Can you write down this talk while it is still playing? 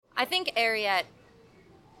I think Ariete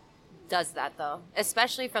does that, though,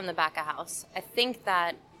 especially from the back of house. I think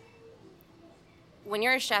that when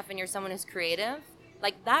you're a chef and you're someone who's creative,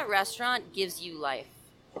 like, that restaurant gives you life.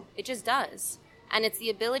 It just does. And it's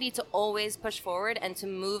the ability to always push forward and to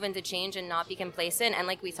move and to change and not be complacent. And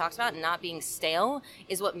like we talked about, not being stale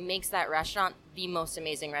is what makes that restaurant the most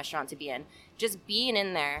amazing restaurant to be in. Just being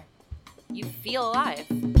in there, you feel alive.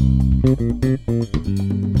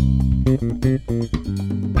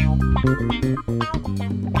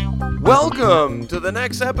 Welcome to the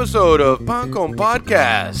next episode of Pancon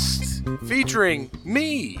Podcast, featuring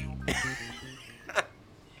me.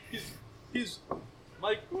 He's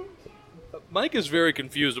Mike is very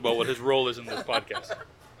confused about what his role is in this podcast.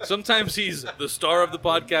 Sometimes he's the star of the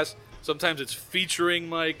podcast. Sometimes it's featuring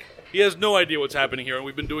Mike. He has no idea what's happening here, and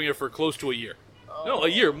we've been doing it for close to a year. No, a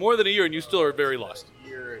year, more than a year, and you still are very lost. A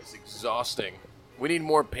year is exhausting. We need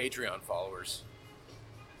more Patreon followers.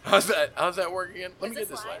 How's that working again? Let me get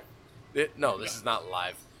this live. No, this is not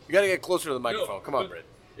live. You got to get closer to the microphone. No, Come on, Britt.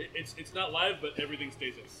 It's not live, but everything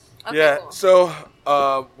stays in. Okay, Yeah, cool.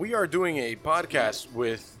 so we are doing a podcast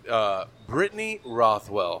with Brittany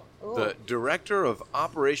Rothwell, Ooh. the Director of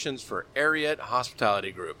Operations for Ariete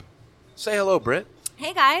Hospitality Group. Say hello, Britt.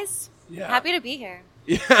 Hey, guys. Yeah. Happy to be here.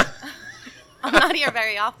 Yeah. I'm not here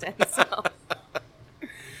very often, so.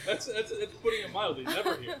 That's putting it mildly.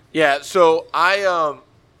 Never here. Yeah, so I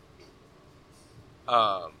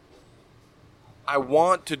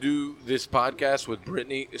want to do this podcast with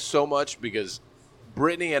Brittany so much because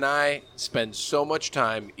Brittany and I spend so much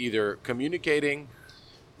time either communicating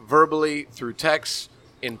verbally, through text,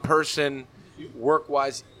 in person,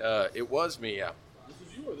 work-wise. It was me, yeah. This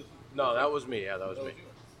is you or this is... No, that was me. Yeah, that was me.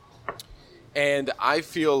 And I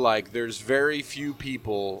feel like there's very few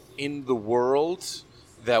people in the world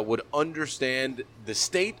that would understand the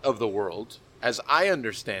state of the world, as I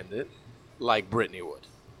understand it, like Brittany would.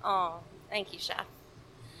 Oh, thank you, Chef.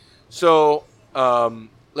 So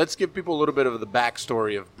let's give people a little bit of the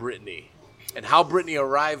backstory of Brittany and how Brittany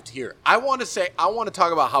arrived here. I want to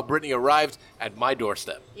talk about how Brittany arrived at my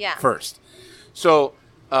doorstep first. So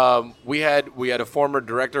we had a former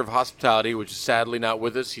director of hospitality, which is sadly not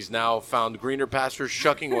with us. He's now found greener pastures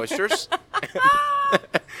shucking oysters.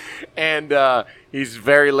 And he's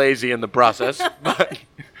very lazy in the process. But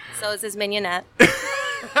So is his mignonette.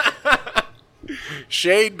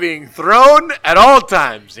 shade being thrown at all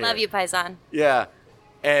times here. Love you, Paisan. Yeah.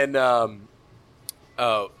 And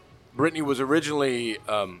Brittany was originally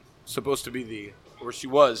supposed to be she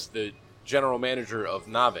was the general manager of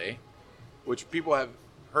Nave, which people have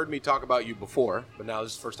heard me talk about you before, but now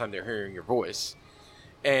this is the first time they're hearing your voice.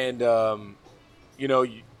 And,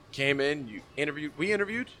 you came in, you interviewed. We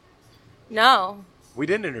interviewed? No, We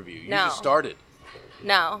didn't interview. You No. just started.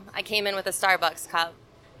 no. I came in with a Starbucks cup.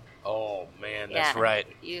 Oh, man, that's Yeah. right.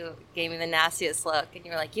 You gave me the nastiest look, and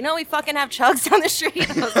you were like, we fucking have chugs down the street.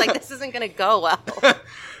 I was like, this isn't going to go well.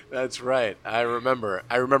 That's right. I remember.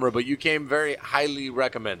 But you came very highly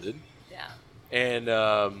recommended. Yeah. And,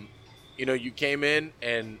 you came in,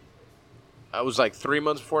 and I was like 3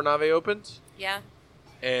 months before Nave opened. Yeah.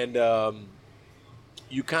 And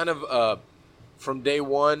you kind of, from day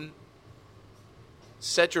one,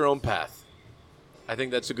 set your own path. I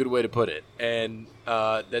think that's a good way to put it. And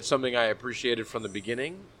that's something I appreciated from the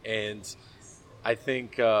beginning. And I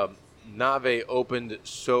think Nave opened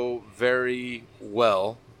so very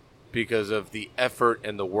well because of the effort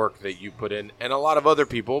and the work that you put in, and a lot of other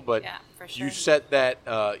people. But Yeah, for sure. you set that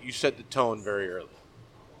you set the tone very early.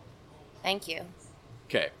 Thank you.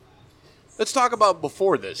 Okay, let's talk about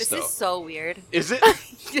before this. This though. is so weird. Is it?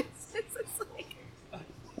 It's like,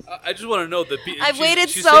 I just want to know that I've waited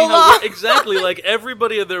she's so saying long. Exactly, like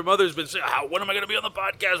everybody and their mother's been saying, when am I going to be on the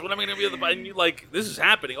podcast? When am I going to be on the podcast? And you this is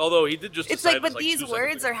happening. Although he did just it's decide like, but it was, these 2 seconds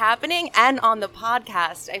words ago. are happening and on the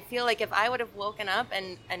podcast. I feel like if I would have woken up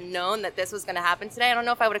and known that this was going to happen today, I don't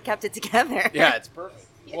know if I would have kept it together. Yeah, it's perfect.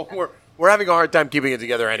 Well, we're having a hard time keeping it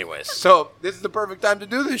together anyways. So this is the perfect time to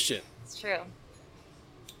do this shit. It's true.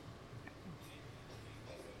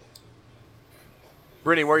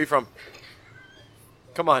 Brittany, where are you from?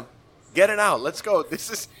 Come on. Get it out. Let's go.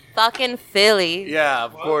 This is... Fucking Philly. Yeah,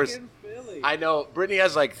 of course. Fucking Philly. I know. Brittany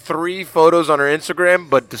has like 3 photos on her Instagram,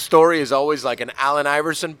 but the story is always like an Allen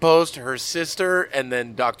Iverson post, her sister, and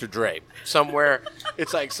then Dr. Dre. Somewhere.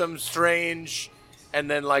 It's like some strange... And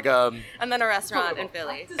then like And then a restaurant in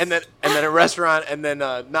Philly. and then a restaurant, and then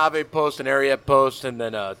a Nave post, an Ariete post, and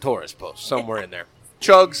then a Taurus post somewhere in there.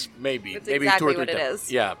 Chugs, maybe. That's maybe exactly 2 or 3 what it times.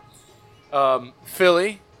 is. Yeah.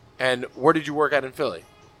 Philly. And where did you work at in Philly?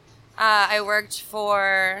 I worked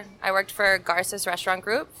for Garces Restaurant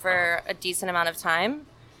Group for a decent amount of time.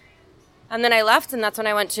 And then I left, and that's when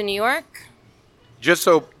I went to New York. Just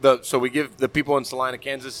so we give the people in Salina,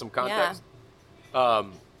 Kansas some context.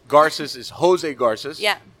 Garces is Jose Garces.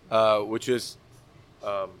 Yeah. Which is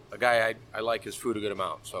a guy I like his food a good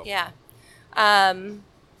amount. So Yeah.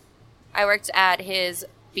 I worked at his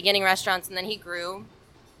beginning restaurants, and then he grew.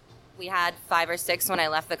 We had 5 or 6 when I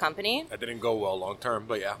left the company. that didn't go well long term,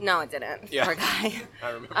 but yeah. No, it didn't. Yeah. Poor guy. I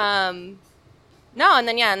remember. No, and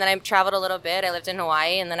then I traveled a little bit. I lived in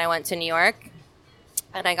Hawaii, and then I went to New York,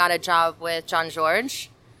 and I got a job with John George,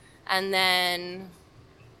 and then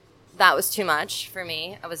that was too much for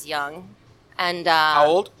me. I was young, and How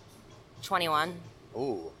old? 21.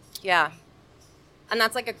 Ooh. Yeah, and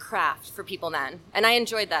that's like a craft for people then, and I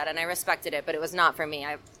enjoyed that, and I respected it, but it was not for me.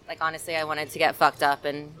 Honestly, I wanted to get fucked up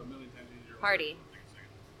and party.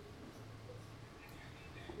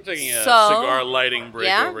 We're taking a So- cigar lighting break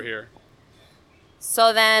Yeah? over here.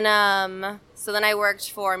 So then I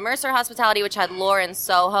worked for Mercer Hospitality, which had Lore in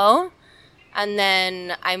Soho, and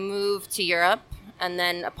then I moved to Europe. And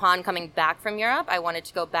then upon coming back from Europe, I wanted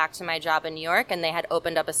to go back to my job in New York, and they had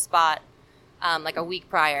opened up a spot like a week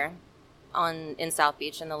prior in South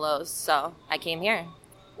Beach in the Lowe's. So I came here.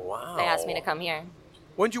 Wow. They asked me to come here.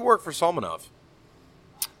 When did you work for Salmanov?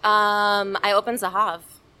 I opened Zahav.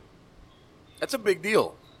 That's a big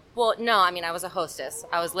deal. Well, no, I mean I was a hostess.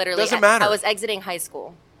 I was literally Doesn't matter. I was exiting high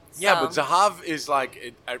school. Yeah, So- but Zahav is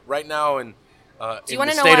like right now in Do you in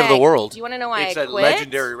wanna the know state why of the world. Do you want to know why it's I a quit?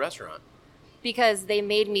 legendary restaurant. Because they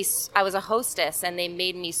made me. I was a hostess, and they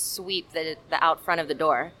made me sweep the out front of the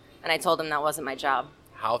door, and I told them that wasn't my job.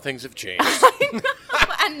 How things have changed.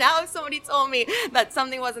 And now, if somebody told me that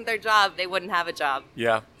something wasn't their job, they wouldn't have a job.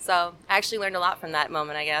 Yeah. So I actually learned a lot from that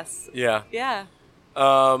moment, I guess. Yeah. Yeah.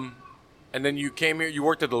 And then you came here. You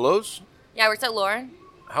worked at the Lowe's. Yeah, I worked at Lore.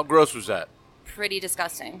 How gross was that? Pretty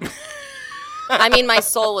disgusting. I mean, my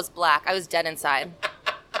soul was black. I was dead inside.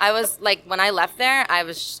 I was like, when I left there, I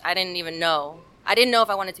didn't even know. I didn't know if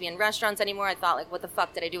I wanted to be in restaurants anymore. I thought, like, what the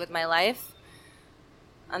fuck did I do with my life?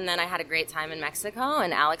 And then I had a great time in Mexico,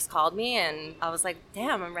 and Alex called me, and I was like,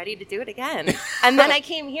 damn, I'm ready to do it again. And then I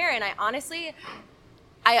came here, and I honestly,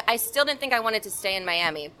 I still didn't think I wanted to stay in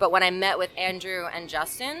Miami. But when I met with Andrew and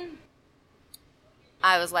Justin,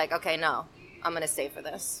 I was like, okay, no, I'm going to stay for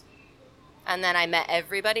this. And then I met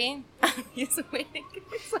everybody. He's waiting.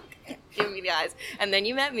 He's like, give me the eyes. And then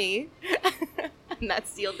you met me. And that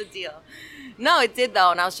sealed the deal. No, it did, though.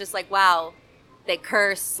 And I was just like, wow. They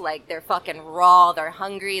curse, like, they're fucking raw, they're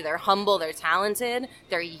hungry, they're humble, they're talented,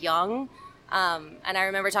 they're young. And I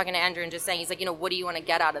remember talking to Andrew and just saying, he's like, what do you want to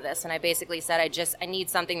get out of this? And I basically said, I need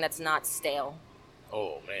something that's not stale.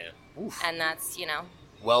 Oh man. Oof. And that's,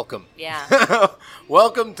 Welcome. yeah.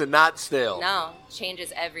 Welcome to Not Stale. No,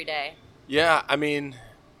 changes every day. Yeah, I mean.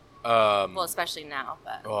 Well, especially now.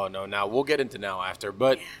 But Oh no, now we'll get into now after.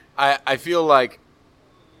 But I feel like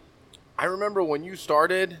I remember when you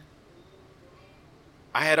started.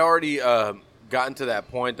 I had already gotten to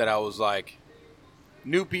that point that I was like,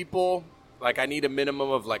 new people, like I need a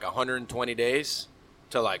minimum of like 120 days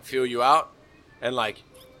to like feel you out. And like,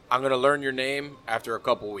 I'm going to learn your name after a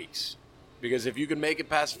couple weeks. Because if you can make it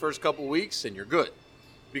past the first couple weeks, then you're good.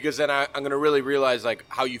 Because then I'm going to really realize like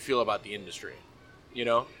how you feel about the industry,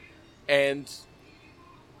 And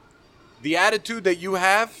the attitude that you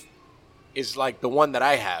have is like the one that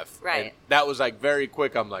I have. Right. And that was like very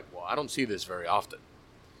quick. I'm like, well, I don't see this very often.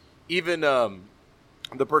 Even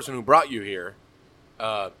the person who brought you here,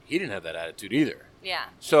 he didn't have that attitude either. yeah.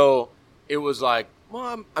 So it was like,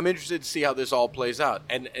 well, I'm interested to see how this all plays out.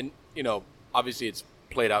 And obviously it's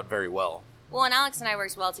played out very well. Well, and Alex and I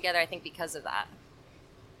worked well together, I think, because of that.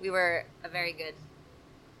 We were a very good,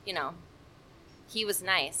 he was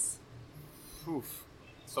nice. Oof.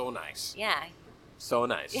 So nice. Yeah. So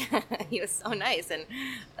nice. He was so nice, and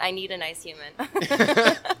I need a nice human.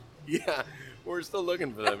 Yeah, we're still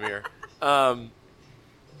looking for them here. And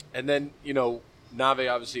then, Nave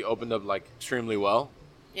obviously opened up like extremely well.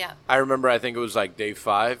 Yeah. I remember, I think it was like day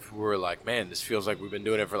 5. We were like, man, this feels like we've been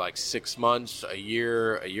doing it for like 6 months, a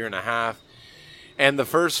year and a half. And the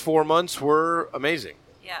first 4 months were amazing.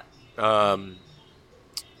 Yeah.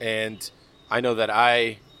 And I know that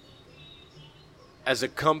as a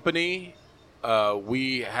company,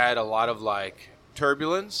 we had a lot of like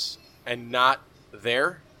turbulence and not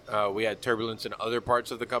there. We had turbulence in other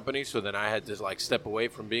parts of the company. So then I had to like step away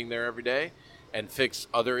from being there every day and fix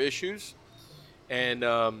other issues. And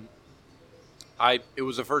it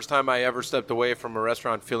was the first time I ever stepped away from a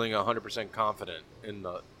restaurant feeling 100% confident in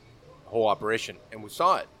the whole operation. And we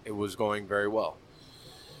saw it. It was going very well.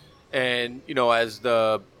 And,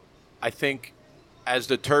 I think as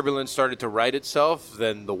the turbulence started to right itself,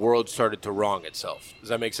 then the world started to wrong itself. Does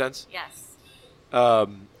that make sense? Yes.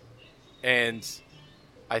 And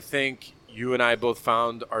I think you and I both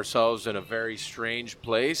found ourselves in a very strange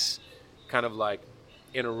place, kind of like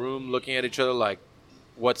in a room looking at each other like,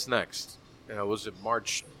 what's next? Was it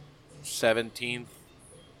March 17th?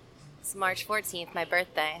 It's March 14th, my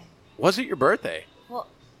birthday. Was it your birthday? Well,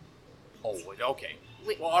 Oh, okay.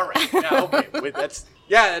 we, Well, all right. Yeah, okay. Wait, that's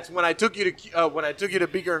when I took you to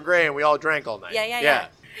Beaker and Gray and we all drank all night. Yeah.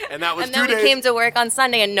 And that was and 2 then days. we came to work on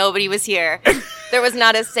Sunday and nobody was here. There was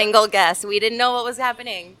not a single guest. We didn't know what was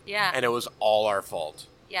happening. Yeah. And it was all our fault.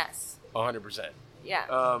 Yes. 100%.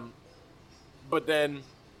 Yeah. But then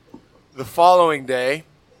the following day,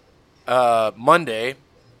 Monday, it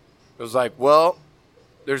was like, well,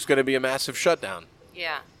 there's going to be a massive shutdown.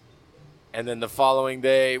 Yeah. And then the following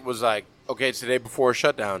day was like, okay, it's the day before a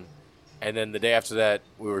shutdown. And then the day after that,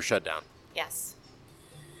 we were shut down. Yes.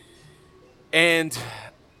 And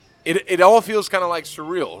it all feels kind of like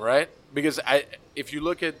surreal, right? Because if you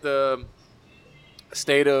look at the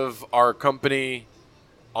state of our company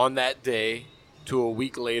on that day to a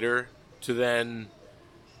week later to then,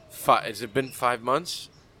 has it been 5 months?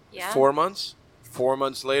 Yeah. 4 months? 4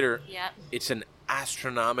 months later, Yeah. it's an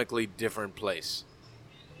astronomically different place.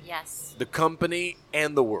 Yes. The company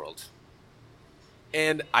and the world.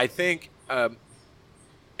 And I think, and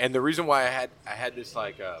the reason why I had this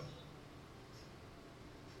like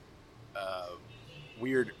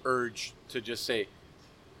weird urge to just say,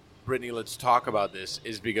 Brittany, let's talk about this,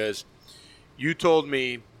 is because you told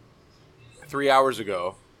me 3 hours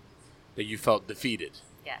ago that you felt defeated.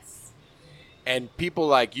 Yes. And people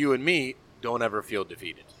like you and me don't ever feel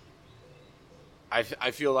defeated. I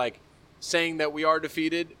feel like saying that we are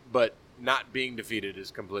defeated, but not being defeated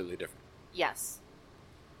is completely different. Yes.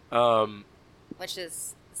 Um, Which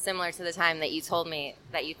is similar to the time that you told me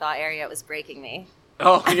that you thought Ariat was breaking me.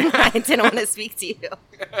 oh, yeah. I didn't want to speak to you.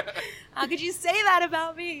 How could you say that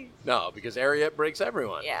about me? No, because Ariat breaks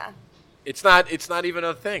everyone. Yeah. It's not even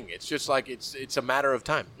a thing. It's just like it's a matter of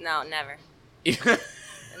time. No, never. It's It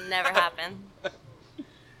never happened.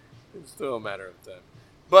 still a matter of time.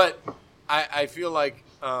 But I feel like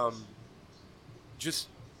just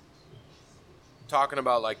talking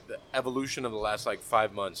about like the evolution of the last like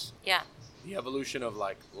 5 months, Yeah. the evolution of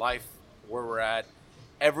like life, where we're at,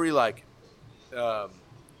 every like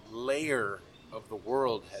layer of the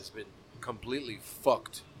world has been completely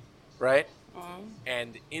fucked, right? Mhm.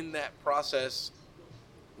 And in that process,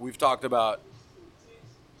 we've talked about,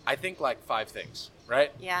 I think, like 5 things,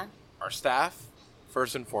 right? Yeah. Our staff,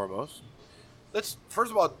 first and foremost. Let's talk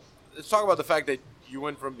about the fact that you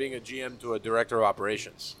went from being a GM to a director of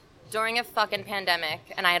operations. During a fucking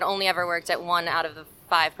pandemic, and I had only ever worked at 1 out of the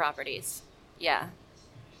 5 properties. Yeah.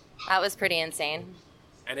 That was pretty insane.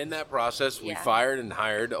 And in that process, we Yeah. fired and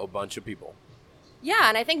hired a bunch of people. Yeah,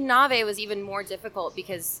 and I think Nave was even more difficult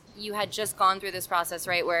because you had just gone through this process,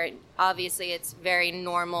 right, where obviously it's very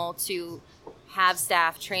normal to have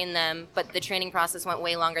staff, train them, but the training process went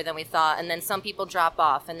way longer than we thought, and then some people drop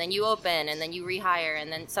off, and then you open, and then you rehire,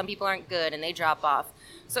 and then some people aren't good, and they drop off.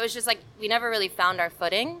 So it's just like we never really found our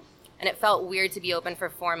footing, and it felt weird to be open for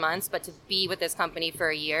 4 months, but to be with this company for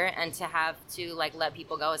a year and to have to like let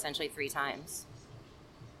people go essentially 3 times.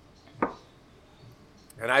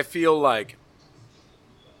 And I feel like,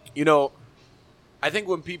 I think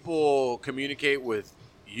when people communicate with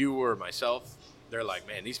you or myself, they're like,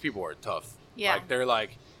 man, these people are tough. Yeah. Like,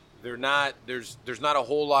 they're not, there's not a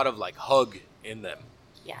whole lot of like hug in them.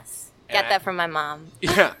 Yes. And Get that from my mom.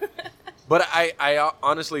 Yeah. But I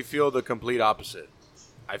honestly feel the complete opposite.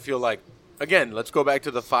 I feel like, again, let's go back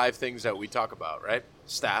to the 5 things that we talk about, right?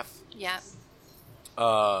 Staff, Yeah.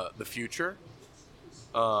 the future,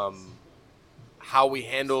 how we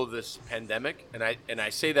handle this pandemic, and I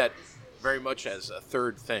say that very much as a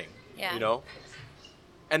third thing. Yeah.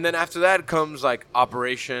 And then after that comes like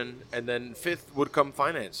operation, and then 5th would come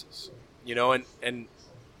finances. And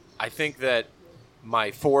I think that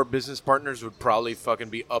my 4 business partners would probably fucking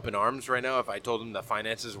be up in arms right now if I told them the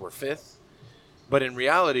finances were 5th. But in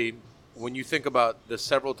reality, when you think about the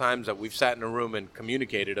several times that we've sat in a room and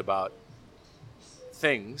communicated about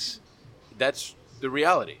things, that's the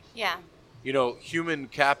reality. Yeah. Human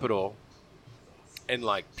capital and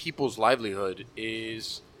like people's livelihood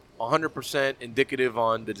is 100% indicative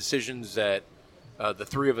on the decisions that the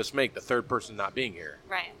 3 of us make, the third person not being here.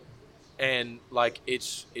 Right. And like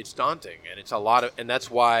it's daunting, and it's a lot of, and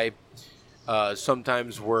that's why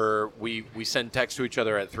sometimes we send texts to each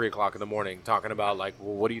other at 3:00 in the morning talking about like,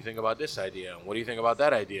 well, what do you think about this idea? What do you think about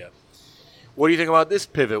that idea? What do you think about this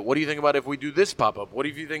pivot? What do you think about if we do this pop up? What do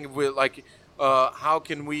you think if we like how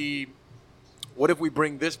can we? What if we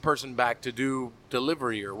bring this person back to do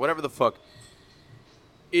delivery or whatever the fuck?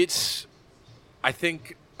 It's, I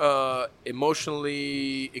think,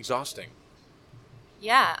 emotionally exhausting.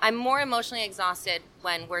 Yeah, I'm more emotionally exhausted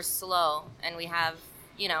when we're slow and we have,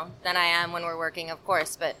 than I am when we're working, of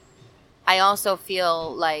course. But I also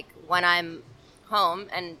feel like when I'm home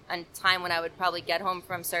and time when I would probably get home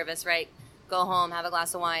from service, right? Go home, have a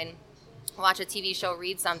glass of wine, watch a TV show,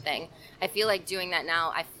 read something. I feel like doing that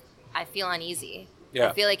now, I feel uneasy. Yeah.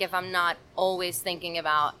 I feel like if I'm not always thinking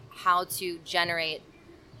about how to generate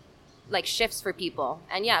like shifts for people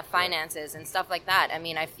and finances and stuff like that, I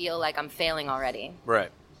mean, I feel like I'm failing already. Right.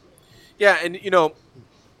 Yeah, and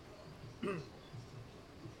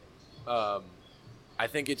I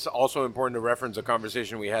think it's also important to reference a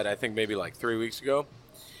conversation we had, I think maybe like 3 weeks ago.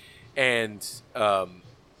 And,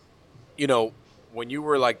 when you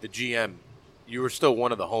were like the GM, you were still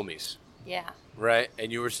one of the homies. Yeah. Right?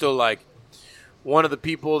 And you were still like one of the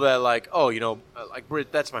people that like, oh, like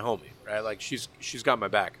Britt, that's my homie, right? Like she's got my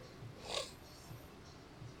back.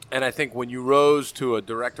 And I think when you rose to a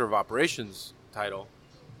director of operations title,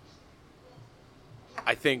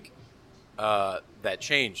 I think that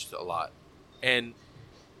changed a lot. And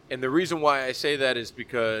the reason why I say that is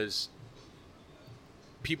because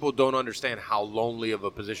people don't understand how lonely of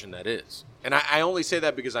a position that is. And I only say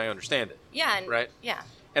that because I understand it. Yeah. Right? Yeah.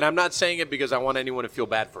 And I'm not saying it because I want anyone to feel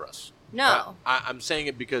bad for us. No. I'm saying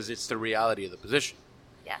it because it's the reality of the position.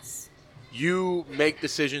 Yes. You make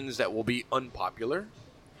decisions that will be unpopular.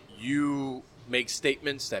 You make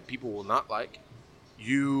statements that people will not like.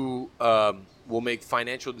 You will make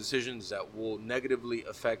financial decisions that will negatively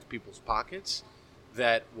affect people's pockets,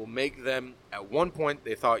 that will make them, at one point,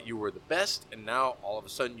 they thought you were the best, and now, all of a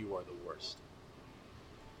sudden, you are the worst.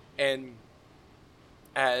 And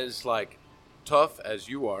as, like, tough as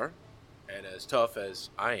you are, and as tough as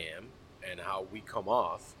I am, and how we come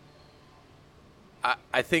off,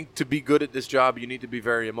 I think to be good at this job, you need to be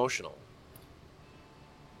very emotional.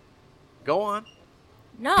 Go on.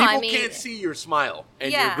 No, People I mean, can't see your smile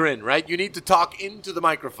and Yeah. your grin, right? You need to talk into the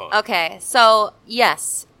microphone. Okay, so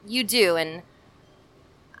yes, you do, and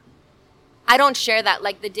I don't share that.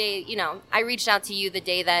 Like the day, I reached out to you the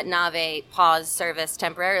day that Nave paused service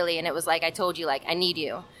temporarily, and it was like I told you, like I need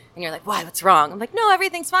you, and you're like, why? What's wrong? I'm like, no,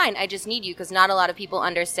 everything's fine. I just need you because not a lot of people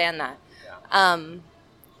understand that. Yeah.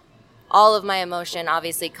 All of my emotion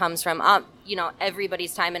obviously comes from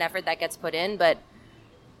everybody's time and effort that gets put in, but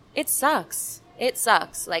it sucks. It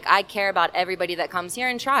sucks. Like I care about everybody that comes here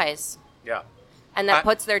and tries. Yeah. And that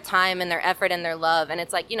puts their time and their effort and their love. And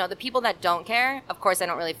it's like, the people that don't care, of course, I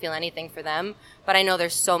don't really feel anything for them. But I know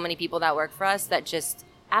there's so many people that work for us that just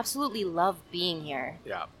absolutely love being here.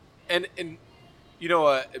 Yeah. And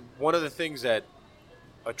one of the things that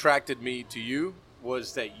attracted me to you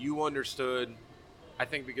was that you understood, I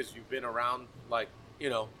think because you've been around, like,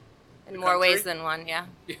 In the more country. ways than one, yeah.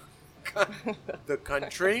 The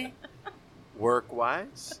country,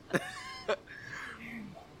 work-wise.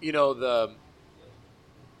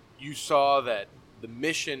 You saw that the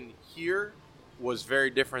mission here was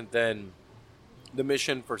very different than the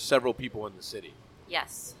mission for several people in the city.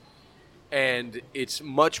 Yes. And it's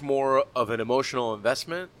much more of an emotional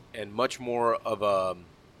investment and much more of a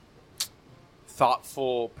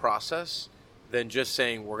thoughtful process than just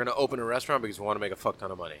saying we're going to open a restaurant because we want to make a fuck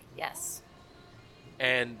ton of money. Yes.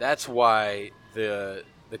 And that's why the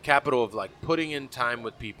capital of like putting in time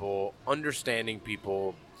with people, understanding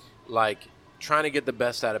people, like trying to get the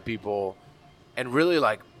best out of people and really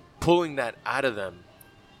like pulling that out of them.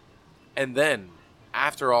 And then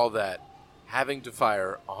after all that, having to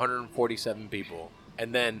fire 147 people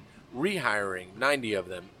and then rehiring 90 of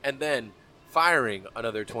them and then firing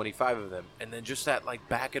another 25 of them and then just that like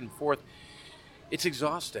back and forth. It's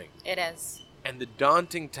exhausting. It is. And the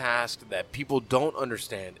daunting task that people don't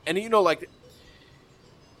understand. And like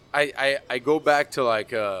I go back to like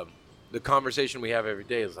the conversation we have every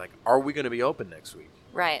day is like, are we going to be open next week?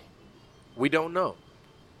 Right. We don't know.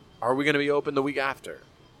 Are we going to be open the week after?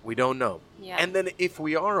 We don't know. Yeah. And then if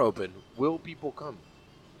we are open, will people come?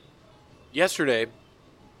 This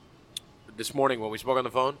morning when we spoke on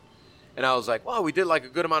the phone, and I was like, well, we did like a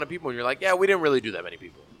good amount of people. And you're like, yeah, we didn't really do that many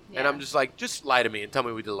people. Yeah. And I'm just like, just lie to me and tell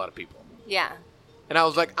me we did a lot of people. Yeah. And I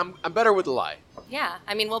was like, I'm better with the lie. Yeah.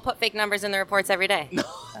 I mean, we'll put fake numbers in the reports every day. No,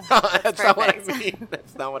 that's not what I perfect. mean.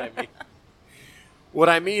 That's not what I mean. What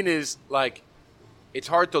I mean is, like, it's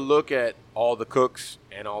hard to look at all the cooks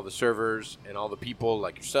and all the servers and all the people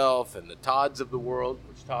like yourself and the Todds of the world,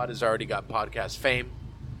 which Todd has already got podcast fame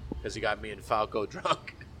because he got me and Falco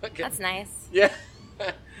drunk. Okay. That's nice. Yeah.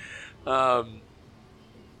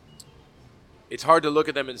 it's hard to look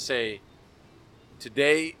at them and say,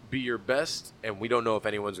 today be your best, and we don't know if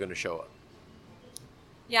anyone's going to show up.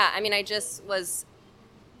 Yeah, I mean, I just was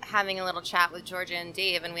having a little chat with Georgia and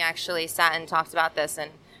Dave, and we actually sat and talked about this, and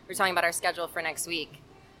we were talking about our schedule for next week.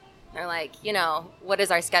 They're like, what is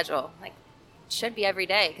our schedule? Like, it should be every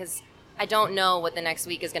day, because I don't know what the next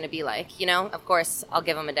week is going to be like, Of course, I'll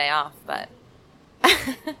give them a day off, but...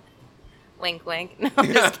 Wink, wink. No,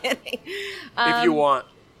 I'm just kidding. If you want.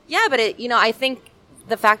 Yeah, but I think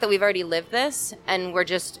the fact that we've already lived this, and we're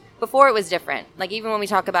just... Before it was different. Like, even when we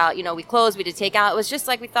talk about, we closed, we did takeout, it was just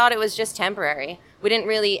like we thought it was just temporary. We didn't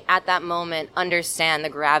really, at that moment, understand the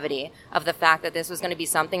gravity of the fact that this was going to be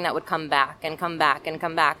something that would come back and come back and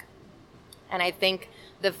come back. And I think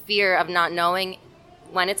the fear of not knowing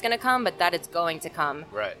when it's going to come, but that it's going to come,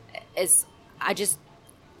 right, is,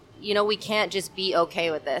 we can't just be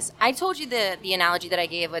okay with this. I told you the analogy that I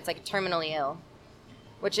gave, it's like terminally ill.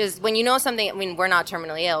 Which is when you know something, I mean, we're not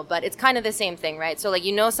terminally ill, but it's kind of the same thing, right? So, like,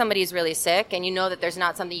 somebody's really sick, and that there's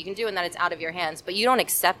not something you can do and that it's out of your hands, but you don't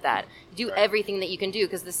accept that. You do everything that you can do,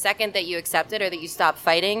 because the second that you accept it, or that you stop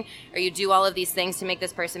fighting, or you do all of these things to make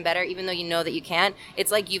this person better, even though you know that you can't,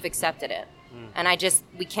 it's like you've accepted it. And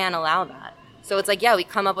we can't allow that. So it's like, yeah, we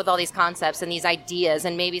come up with all these concepts and these ideas,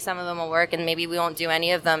 and maybe some of them will work, and maybe we won't do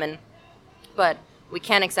any of them, but we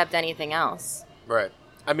can't accept anything else. Right.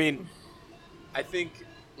 I mean, I think...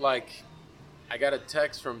 Like, I got a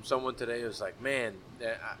text from someone today who was like, man,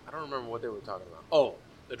 I don't remember what they were talking about. Oh,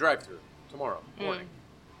 the drive-thru tomorrow morning,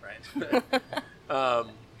 right?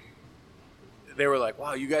 They were like,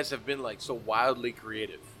 wow, you guys have been, like, so wildly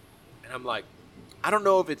creative. And I'm like, I don't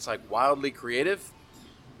know if it's, like, wildly creative.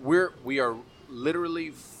 We are literally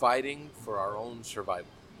fighting for our own survival.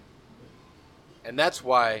 And that's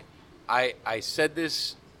why I said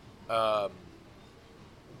this...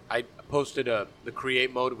 I posted the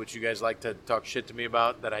create mode, which you guys like to talk shit to me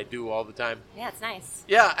about, that I do all the time. Yeah, it's nice.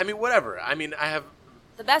 Yeah, I mean, whatever. I mean, I have...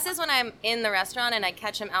 The best is when I'm in the restaurant and I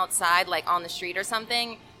catch him outside, like on the street or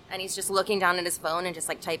something, and he's just looking down at his phone and just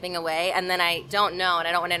like typing away, and then I don't know and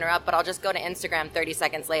I don't want to interrupt, but I'll just go to Instagram 30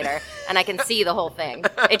 seconds later and I can see the whole thing.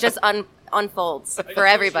 It just unfolds for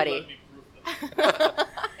everybody.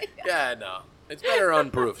 Yeah, no. It's better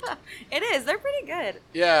unproofed. It is. They're pretty good.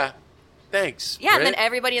 Yeah. Thanks. Yeah, Britt. and then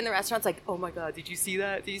everybody in the restaurant's like, oh my God, did you see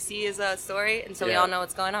that? Did you see his story? And so we Yeah. all know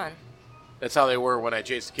what's going on. That's how they were when I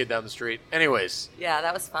chased the kid down the street. Anyways. Yeah,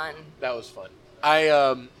 that was fun. That was fun. I,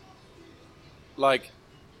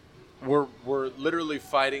 we're literally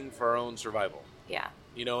fighting for our own survival. Yeah.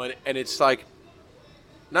 And it's like,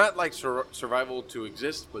 not like survival to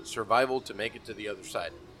exist, but survival to make it to the other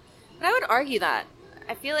side. But I would argue that.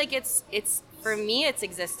 I feel like it's for me, it's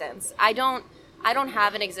existence. I don't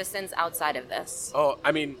have an existence outside of this. Oh,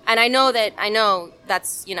 I mean... And I know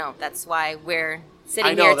that's, that's why we're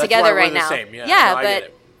sitting know, here that's together why we're right the now. same. Yeah, Yeah, no, I get but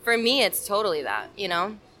it. for me, it's totally that,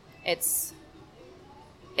 It's...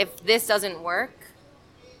 If this doesn't work,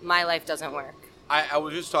 my life doesn't work. I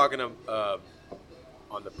was just talking to,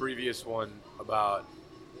 on the previous one about,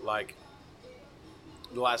 like,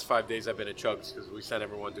 the last 5 days I've been at Chugs because we sent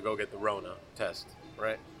everyone to go get the Rona test,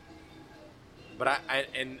 right? But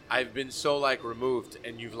I've been so, like, removed,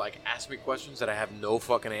 and you've, like, asked me questions that I have no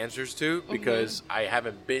fucking answers to because I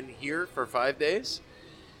haven't been here for 5 days.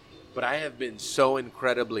 But I have been so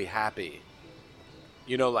incredibly happy.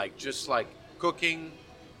 Like, just, like, cooking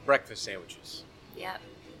breakfast sandwiches. Yeah.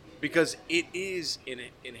 Because it is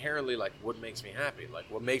inherently, like, what makes me happy. Like,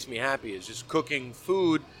 what makes me happy is just cooking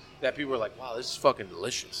food that people are like, wow, this is fucking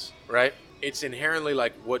delicious, right? It's inherently,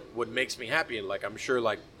 like, what makes me happy. And, like, I'm sure,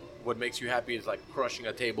 like, what makes you happy is, like, crushing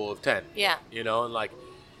a table of 10. Yeah. And, like,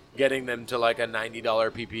 getting them to, like, a $90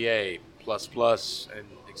 PPA plus, and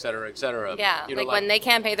et cetera, et cetera. Yeah, like when they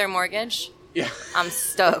can't pay their mortgage, yeah. I'm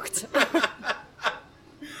stoked.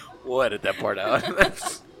 We'll edit that part out.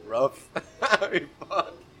 That's rough. I mean,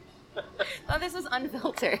 fuck. Oh, this was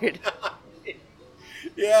unfiltered.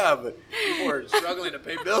 Yeah, but people are struggling to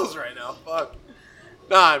pay bills right now. Fuck.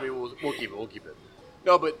 Nah, I mean, we'll keep it. We'll keep it.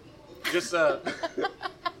 No, but just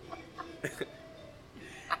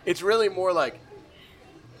it's really more like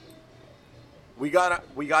we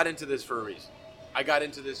got into this for a reason. I got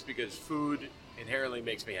into this because food inherently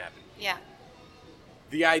makes me happy. Yeah.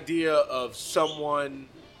 The idea of someone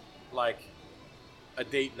like a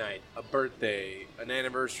date night, a birthday, an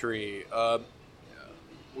anniversary,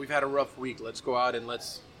 we've had a rough week. Let's go out and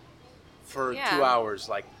for 2 hours.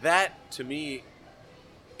 Like that to me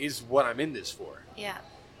is what I'm in this for. Yeah.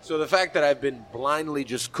 So the fact that I've been blindly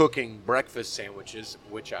just cooking breakfast sandwiches,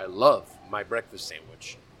 which I love my breakfast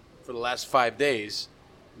sandwich, for the last 5 days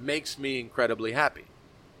makes me incredibly happy.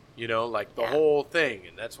 You know, like the Yeah. whole thing.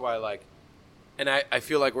 And that's why, like, and I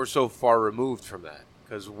feel like we're so far removed from that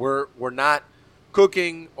because we're not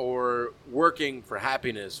cooking or working for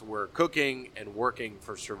happiness. We're cooking and working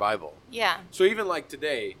for survival. Yeah. So even like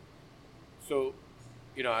today, so,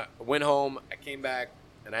 you know, I went home, I came back,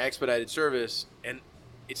 and I expedited service, and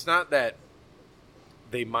it's not that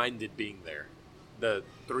they minded being there. The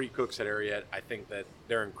 3 cooks at Ariete, I think that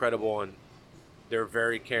they're incredible, and they're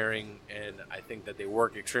very caring, and I think that they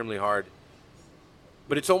work extremely hard.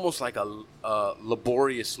 But it's almost like a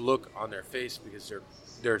laborious look on their face because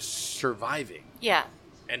they're surviving. Yeah.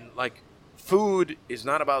 And like, food is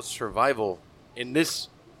not about survival in this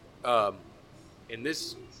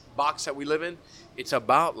box that we live in. It's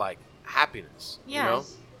about like happiness. Yeah. You know?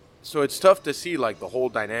 So it's tough to see like the whole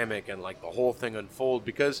dynamic and like the whole thing unfold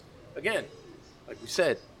because, again, like we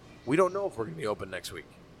said, we don't know if we're going to be open next week.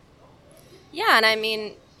 Yeah, and I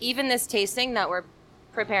mean, even this tasting that we're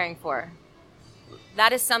preparing for,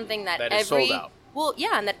 that is something that That is sold out. Well,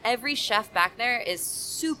 yeah, and that every chef back there is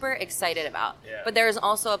super excited about. Yeah. But there is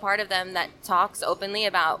also a part of them that talks openly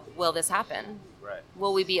about, will this happen? Right.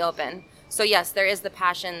 Will we be open? So yes, there is the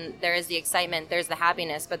passion, there is the excitement, there's the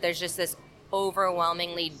happiness, but there's just this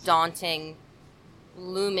overwhelmingly daunting,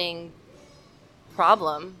 looming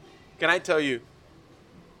problem. Can I tell you,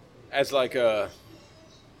 as like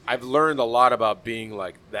I've learned a lot about being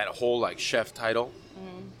like that whole like chef title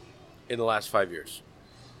in the last 5 years.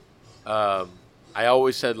 I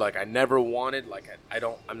always said like I never wanted like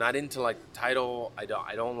I'm not into like the title. I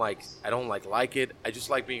don't like it. I just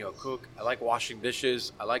like being a cook. I like washing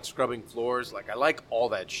dishes. I like scrubbing floors. Like I like all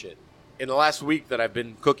that shit. In the last week that I've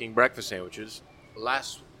been cooking breakfast sandwiches,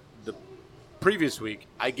 the previous week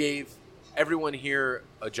I gave everyone here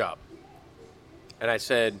a job. And I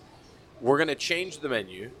said, we're going to change the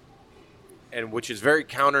menu, and which is very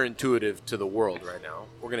counterintuitive to the world right now.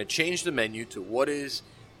 We're going to change the menu to what is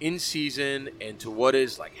in season and to what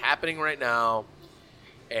is like happening right now,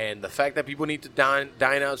 and the fact that people need to dine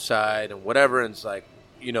outside and whatever. And it's like,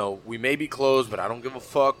 you know, we may be closed, but I don't give a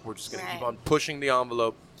fuck. We're just going to keep on pushing the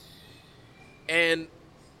envelope. And,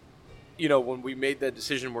 you know, when we made that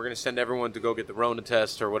decision, we're going to send everyone to go get the Rona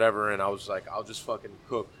test or whatever. And I was like, I'll just fucking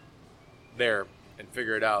cook there and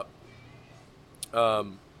figure it out.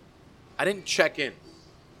 I didn't check in,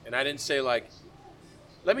 and I didn't say like,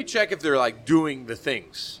 let me check if they're like doing the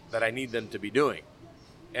things that I need them to be doing.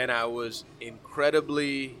 And I was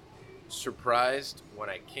incredibly surprised when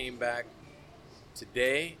I came back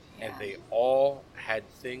today and they all had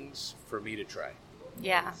things for me to try.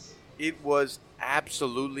 Yeah. It was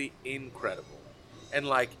absolutely incredible. And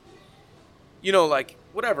like, you know, like,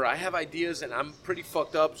 whatever, I have ideas and I'm pretty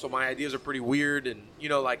fucked up, so my ideas are pretty weird, and, you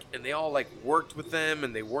know, like, and they all, like, worked with them,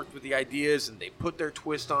 and they worked with the ideas, and they put their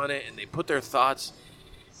twist on it, and they put their thoughts,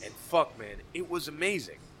 and fuck, man, it was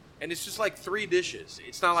amazing. And it's just, like, 3 dishes.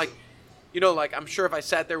 It's not like, you know, like, I'm sure if I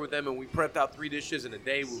sat there with them and we prepped out 3 dishes in a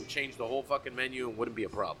day, we would change the whole fucking menu and wouldn't be a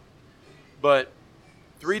problem. But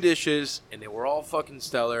 3 dishes, and they were all fucking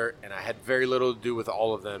stellar, and I had very little to do with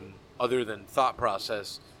all of them other than thought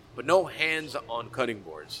process, but no hands on cutting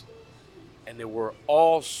boards. And they were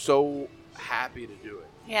all so happy to do it.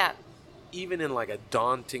 Yeah. Even in like a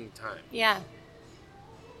daunting time. Yeah.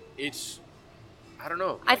 It's, I don't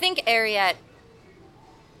know. I think Ariete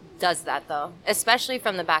does that, though, especially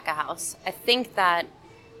from the back of house. I think that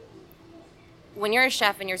when you're a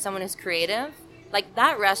chef and you're someone who's creative, like,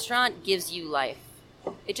 that restaurant gives you life.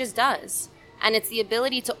 It just does. And it's the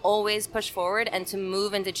ability to always push forward and to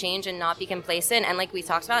move and to change and not be complacent. And like we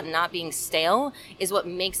talked about, not being stale is what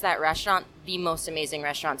makes that restaurant the most amazing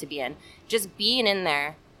restaurant to be in. Just being in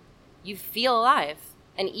there, you feel alive.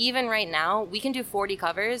 And even right now, we can do 40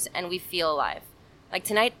 covers and we feel alive. Like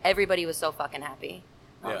tonight, everybody was so fucking happy.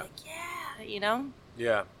 I was like, yeah, you know?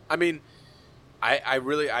 Yeah. I mean, I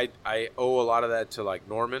really owe a lot of that to like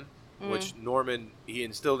Norman, which Norman, he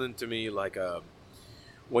instilled into me like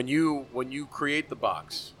when you create the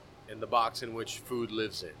box, and the box in which food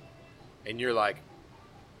lives in, and you're like,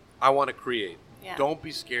 I want to create. Yeah. Don't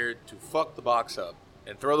be scared to fuck the box up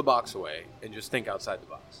and throw the box away and just think outside the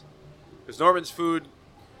box. Because Norman's food,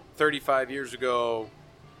 35 years ago,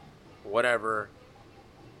 whatever,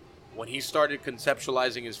 when he started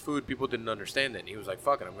conceptualizing his food, people didn't understand it. And he was like,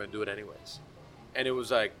 fuck it, I'm going to do it anyways. And it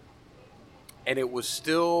was like, and it was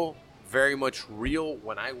still very much real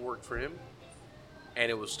when I worked for him. And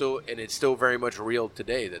it's still very much real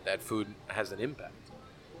today that food has an impact.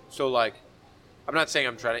 So, like, I'm not saying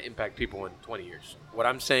I'm trying to impact people in 20 years. What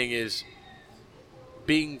I'm saying is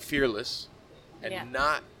being fearless and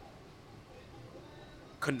not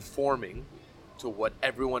conforming to what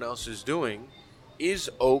everyone else is doing is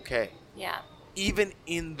okay. Yeah. Even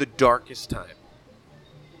in the darkest time.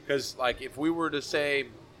 Because, like, if we were to say...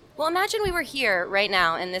 Well, imagine we were here right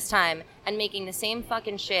now in this time and making the same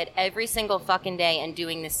fucking shit every single fucking day and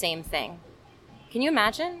doing the same thing. Can you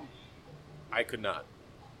imagine? I could not.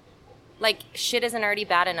 Like, shit isn't already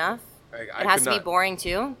bad enough. I It has could to be not. boring,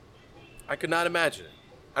 too. I could not imagine it.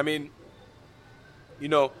 I mean, you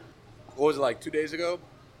know, what was it, like 2 days ago?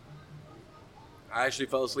 I actually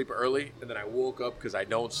fell asleep early, and then I woke up because I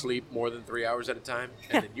don't sleep more than 3 hours at a time.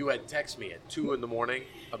 And then you had text me at 2 in the morning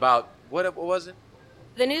about, what was it?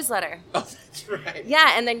 The newsletter. Oh, that's right.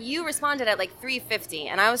 Yeah, and then you responded at like 3:50,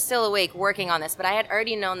 and I was still awake working on this, but I had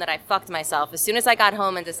already known that I fucked myself as soon as I got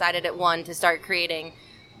home and decided at 1 to start creating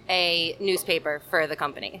a newspaper for the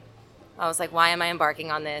company. I was like, why am I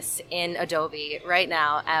embarking on this in Adobe right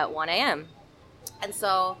now at 1 a.m.? And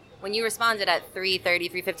so when you responded at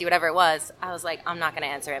 3:30, 3:50, whatever it was, I was like, I'm not going to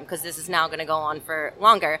answer him because this is now going to go on for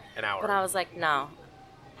longer. An hour. But I was like, no,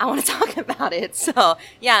 I want to talk about it. So,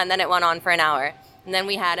 yeah, and then it went on for an hour. And then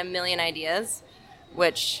we had a million ideas,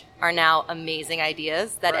 which are now amazing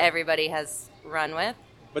ideas that Right. everybody has run with.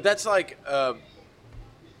 But that's like,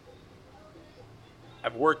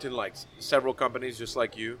 I've worked in like several companies just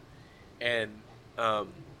like you, and I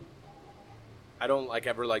don't like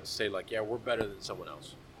ever like to say like, yeah, we're better than someone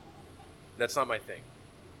else. That's not my thing.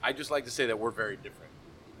 I just like to say that we're very different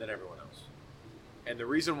than everyone else. And the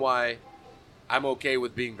reason why I'm okay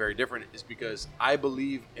with being very different is because I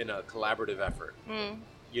believe in a collaborative effort.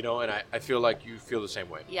 You know, and I feel like you feel the same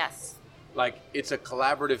way. Yes. Like, it's a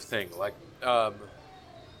collaborative thing. Like,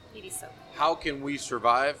 Maybe so. how can we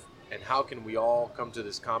survive, and how can we all come to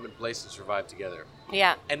this common place and survive together?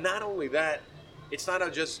 Yeah. And not only that, it's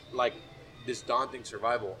not just like this daunting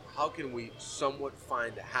survival. How can we somewhat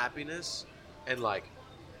find happiness and like,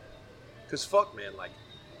 because fuck, man, like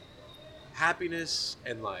happiness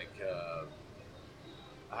and like,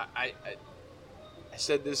 I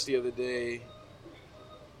said this the other day.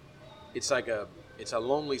 It's like it's a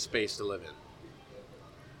lonely space to live in.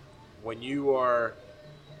 When you are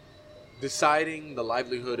deciding the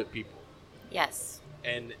livelihood of people, Yes.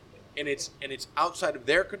 and it's outside of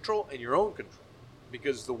their control and your own control,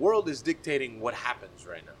 because the world is dictating what happens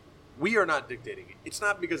right now. We are not dictating it. It's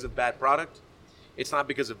not because of bad product. It's not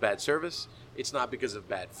because of bad service. It's not because of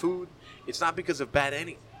bad food. It's not because of bad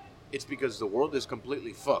anything. It's because the world is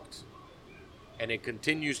completely fucked, and it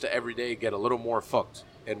continues to every day get a little more fucked,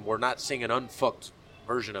 and we're not seeing an unfucked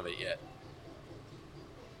version of it yet.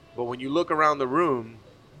 But when you look around the room,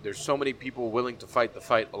 there's so many people willing to fight the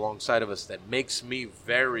fight alongside of us that makes me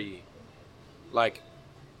very, like,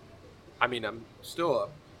 I mean, I'm still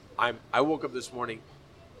up. I woke up this morning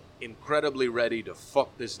incredibly ready to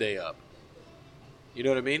fuck this day up. You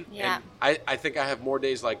know what I mean? Yeah. And I think I have more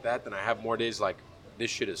days like that than I have more days like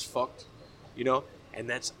this shit is fucked, you know? And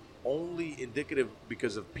that's only indicative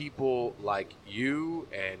because of people like you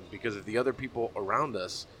and because of the other people around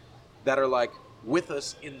us that are like with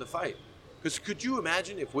us in the fight. Because could you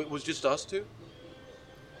imagine if it was just us two?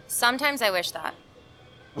 Sometimes I wish that.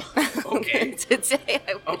 Okay. Today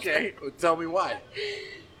I wish Okay. Tell me why.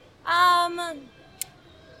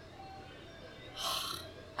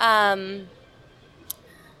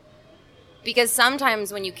 Because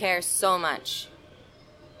sometimes when you care so much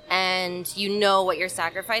and you know what you're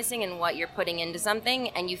sacrificing and what you're putting into something,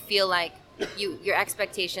 and you feel like your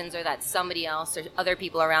expectations are that somebody else or other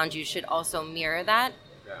people around you should also mirror that,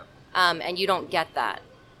 Yeah. and you don't get that,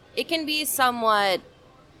 it can be somewhat.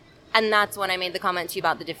 And that's when I made the comment to you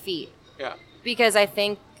about the defeat. Yeah. Because I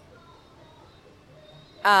think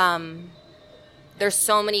there's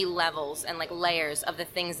so many levels and like layers of the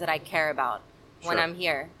things that I care about when Sure. I'm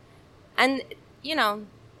here. And, you know,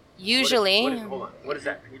 usually... Hold on. What is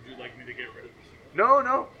that? Would you like me to get rid of this?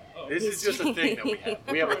 No. This is just a thing that we have.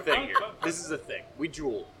 We have a thing here. This is a thing. We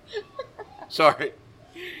jewel. Sorry.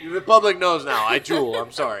 The public knows now. I jewel.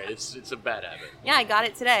 I'm sorry. It's a bad habit. Yeah, I got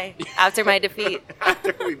it today after my defeat.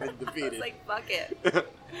 After we've been I defeated. was like, fuck it.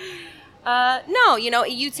 No, you know,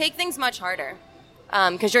 you take things much harder.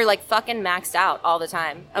 Because you're like fucking maxed out all the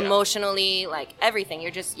time. Yeah. Emotionally, like everything.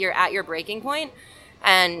 You're at your breaking point.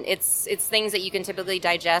 And it's things that you can typically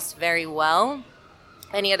digest very well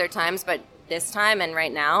any other times, but this time and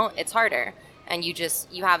right now, it's harder. And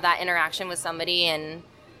you have that interaction with somebody, and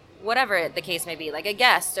whatever the case may be, like a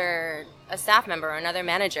guest or a staff member or another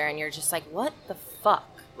manager, and you're just like, what the fuck?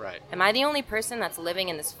 Right. Am I the only person that's living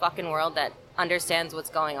in this fucking world that understands what's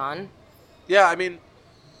going on? Yeah, I mean,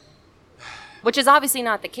 Which is obviously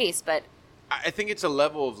not the case, but I think it's a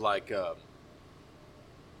level of like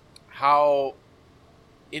how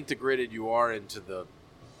integrated you are into the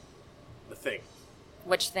thing.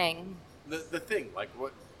 Which thing? The thing, like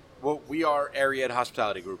what we are Ariad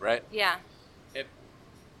Hospitality Group, right? Yeah. And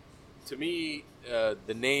to me,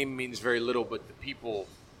 the name means very little, but the people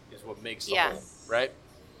is what makes the whole, right?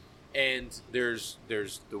 And there's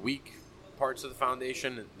the weak parts of the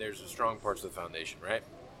foundation, and there's the strong parts of the foundation, right?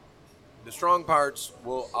 The strong parts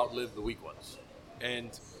will outlive the weak ones.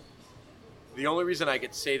 And the only reason I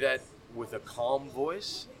could say that with a calm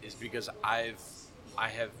voice is because I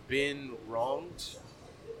have been wronged,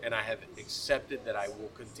 and I have accepted that I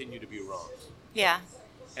will continue to be wronged. Yeah.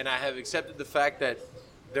 And I have accepted the fact that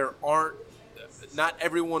not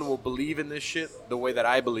everyone will believe in this shit the way that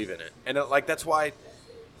I believe in it. And like, that's why,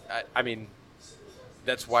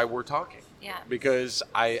 that's why we're talking. Yeah. Because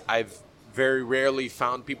I've very rarely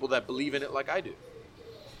found people that believe in it like I do.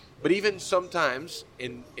 But even sometimes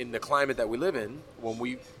in the climate that we live in, when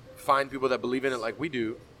we find people that believe in it like we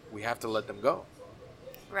do, we have to let them go.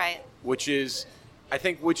 Right. Which is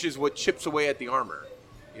what chips away at the armor.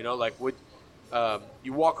 You know, like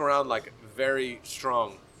you walk around like very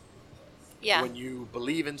strong. Yeah. When you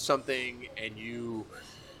believe in something and you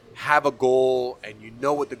have a goal and you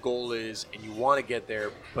know what the goal is and you want to get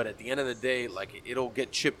there, but at the end of the day, like it'll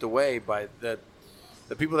get chipped away by the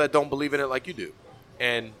people that don't believe in it like you do.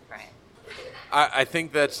 And right. I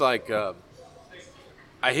think that's like I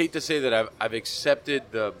hate to say that I've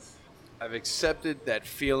accepted that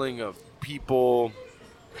feeling of people.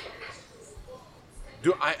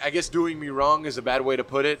 I guess doing me wrong is a bad way to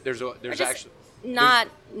put it. There's actually not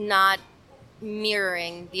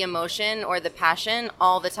mirroring the emotion or the passion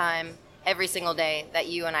all the time, every single day that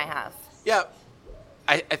you and I have. Yeah.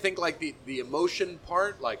 I think like the emotion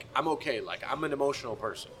part, like I'm okay. Like I'm an emotional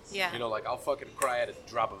person. Yeah. You know, like I'll fucking cry at a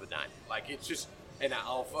drop of a dime. Like it's just, and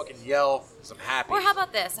I'll fucking yell because I'm happy. Or how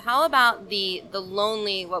about this? How about the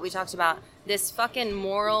lonely, what we talked about, this fucking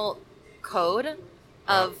moral code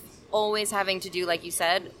of always having to do, like you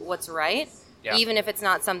said, what's right, even if it's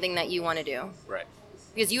not something that you want to do. Right.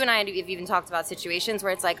 Because you and I have even talked about situations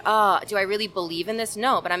where it's like, do I really believe in this?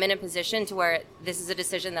 No, but I'm in a position to where this is a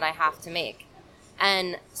decision that I have to make.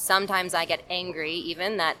 And sometimes I get angry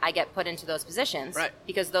even that I get put into those positions. Right.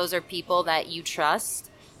 Because those are people that you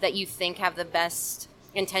trust, that you think have the best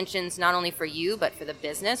intentions not only for you, but for the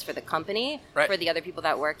business, for the company, for the other people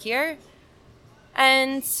that work here.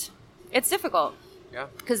 And it's difficult. Yeah.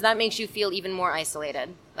 Because that makes you feel even more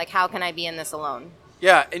isolated. Like, how can I be in this alone?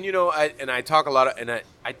 Yeah, and you know, I talk a lot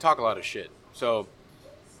of shit. So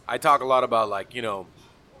I talk a lot about, like, you know,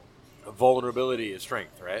 vulnerability is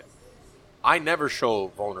strength, right? I never show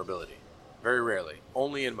vulnerability, very rarely,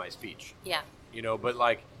 only in my speech. Yeah. You know, but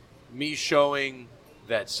like me showing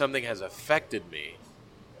that something has affected me,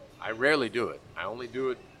 I rarely do it. I only do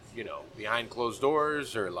it, you know, behind closed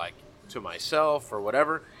doors or like to myself or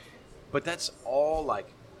whatever. But that's all like,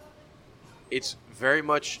 it's very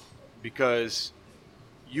much because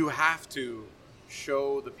you have to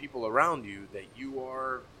show the people around you that you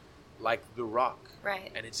are like the rock.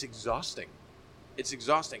 Right. And it's exhausting. It's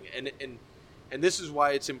exhausting. And this is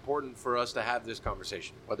why it's important for us to have this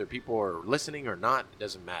conversation. Whether people are listening or not, it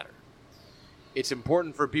doesn't matter. It's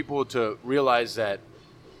important for people to realize that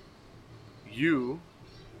you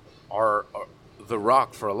are the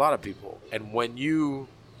rock for a lot of people. And when you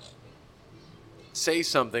say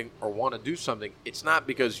something or want to do something, it's not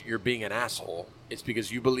because you're being an asshole. It's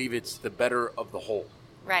because you believe it's the better of the whole.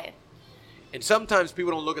 Right. And sometimes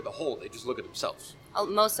people don't look at the whole. They just look at themselves.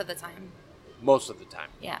 Most of the time. Most of the time.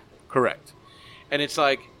 Yeah. Correct. And it's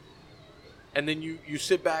like, and then you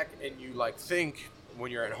sit back and you like think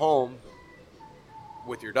when you're at home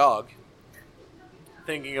with your dog,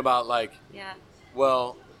 thinking about like, yeah,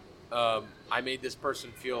 well, I made this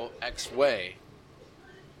person feel X way,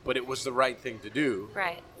 but it was the right thing to do.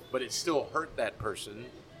 Right. But it still hurt that person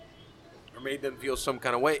or made them feel some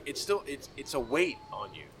kind of way. It's still, it's a weight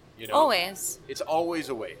on you, you know? Always. It's always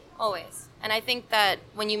a weight. Always. And I think that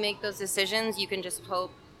when you make those decisions, you can just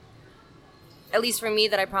hope, at least for me,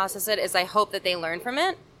 that I process it, is I hope that they learn from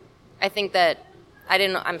it. I think that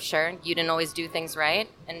I'm sure you didn't always do things right.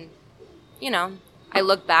 And, you know, I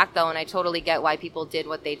look back, though, and I totally get why people did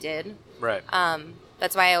what they did. Right.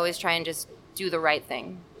 That's why I always try and just do the right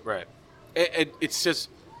thing. Right. It's just,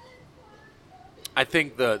 I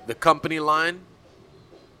think the company line,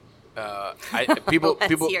 people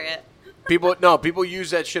hear it. people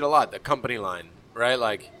use that shit a lot, the company line, right?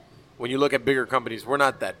 Like, when you look at bigger companies, we're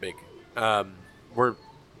not that big. We're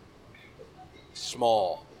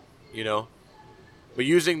small, you know? But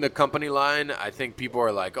using the company line, I think people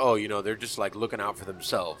are like, oh, you know, they're just like looking out for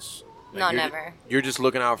themselves. Like, no, never. You're just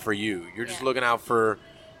looking out for you. You're just looking out for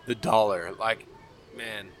the dollar. Like,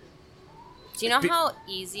 man, Do you know how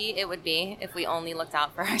easy it would be if we only looked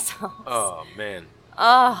out for ourselves? Oh man.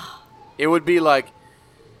 Oh. It would be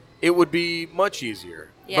much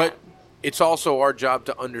easier. Yeah. But it's also our job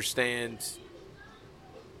to understand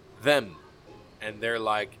them and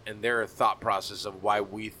their thought process of why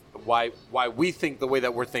we think the way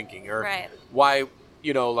that we're thinking, or Right. why,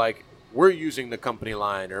 like, we're using the company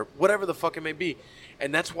line or whatever the fuck it may be.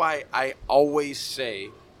 And that's why I always say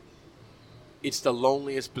it's the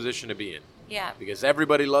loneliest position to be in. Yeah. Because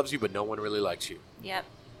everybody loves you, but no one really likes you. Yep.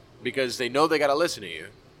 Because they know they got to listen to you.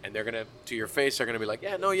 And they're going to, to your face, they're going to be like,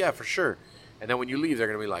 yeah, no, yeah, for sure. And then when you leave, they're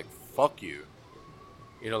going to be like, fuck you.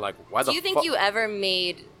 Like, why the fuck? Do you think you ever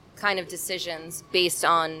made kind of decisions based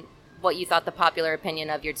on what you thought the popular opinion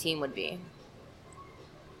of your team would be?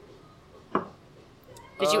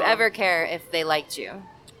 Did you ever care if they liked you?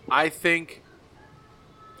 I think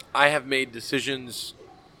I have made decisions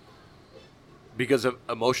because of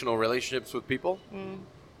emotional relationships with people.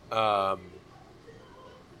 I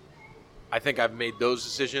think I've made those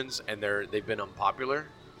decisions, and they've been unpopular.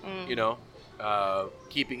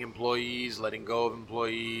 Keeping employees, letting go of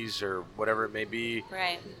employees, or whatever it may be.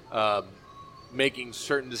 Right. Making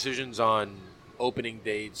certain decisions on opening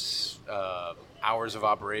dates, hours of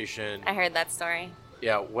operation. I heard that story.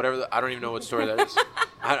 Yeah, whatever. I don't even know what story that is.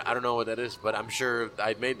 I don't know what that is, but I'm sure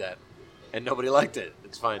I made that, and nobody liked it.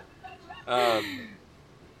 It's fine.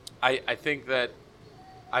 I think that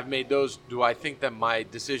I've made those. Do I think that my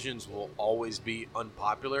decisions will always be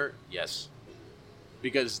unpopular? Yes,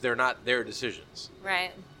 because they're not their decisions.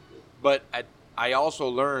 Right. But I also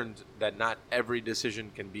learned that not every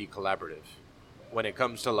decision can be collaborative when it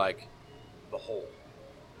comes to, like, the whole.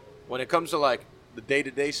 When it comes to, like, the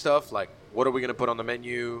day-to-day stuff, like, what are we going to put on the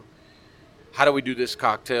menu? How do we do this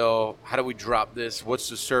cocktail? How do we drop this? What's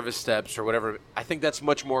the service steps or whatever? I think that's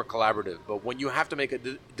much more collaborative. But when you have to make a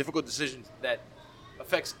difficult decision that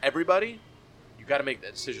affects everybody, you got to make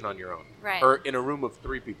that decision on your own. Right. Or in a room of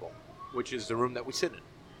 3 people, which is the room that we sit in.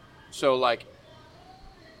 So, like,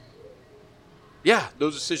 yeah,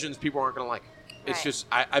 those decisions people aren't going to like. It's Right. just,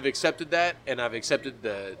 I've accepted that, and I've accepted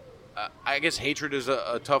the, I guess hatred is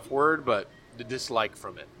a tough word, but the dislike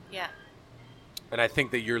from it. Yeah. And I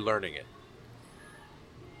think that you're learning it.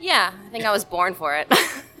 Yeah, I think I was born for it.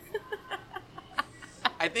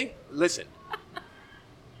 I think, listen,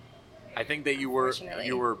 I think that you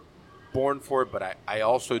Fortunately. were born for it, but I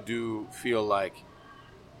also do feel like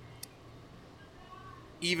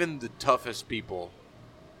even the toughest people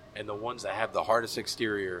and the ones that have the hardest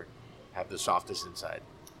exterior have the softest inside.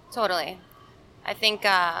 Totally. I think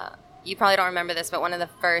you probably don't remember this, but one of the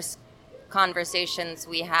first conversations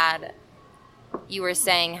we had, you were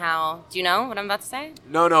saying how, do you know what I'm about to say?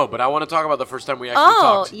 No, but I want to talk about the first time we actually Oh,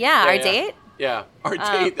 talked. yeah, our date? Yeah, our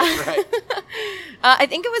date, that's right. I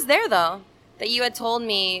think it was there, though, that you had told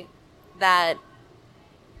me that,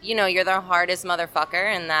 you're the hardest motherfucker,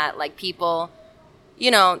 and that, like, people,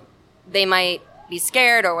 they might be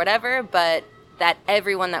scared or whatever, but that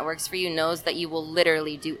everyone that works for you knows that you will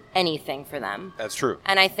literally do anything for them. That's true.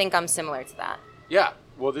 And I think I'm similar to that. Yeah,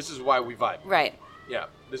 well, this is why we vibe. Right. Yeah,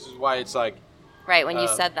 this is why it's like, Right. When you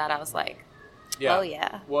said that, I was like, yeah. oh,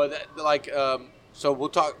 yeah. Well, so we'll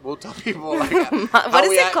tell people, like, What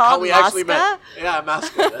is it called? how we actually met. Masca? Yeah,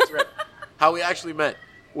 Masca, that's right. How we actually met.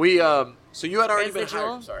 We, so you had already been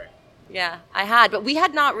Residual? hired. Sorry. Yeah, I had. But we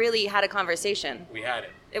had not really had a conversation. We had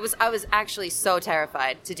it. I was actually so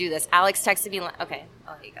terrified to do this. Alex texted me, okay,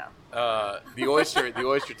 oh, here you go. The oyster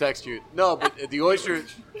texted you. No, but the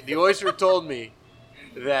oyster told me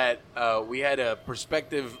that we had a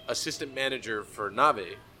prospective assistant manager for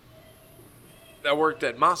Nave that worked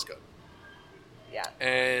at Masca. Yeah.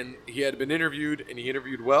 And he had been interviewed, and he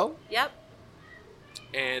interviewed well. Yep.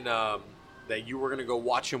 And that you were going to go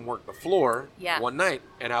watch him work the floor one night.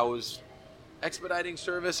 And I was expediting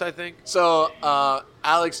service, I think. So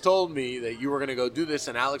Alex told me that you were going to go do this,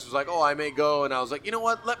 and Alex was like, oh, I may go. And I was like, you know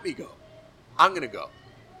what? Let me go. I'm going to go.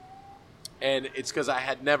 And it's because I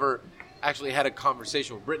had never actually had a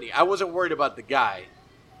conversation with Brittany. I wasn't worried about the guy.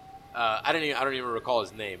 I don't even recall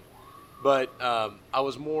his name. But I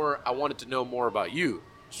wanted to know more about you.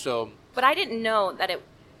 So, But I didn't know that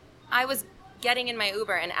I was getting in my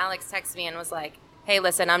Uber, and Alex texted me and was like, hey,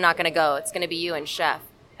 listen, I'm not going to go. It's going to be you and Chef.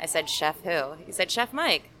 I said, Chef who? He said, Chef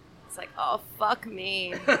Mike. It's like, oh, fuck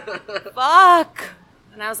me. Fuck.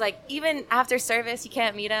 And I was like, even after service, you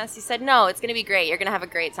can't meet us? He said, no, it's going to be great. You're going to have a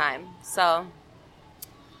great time. So,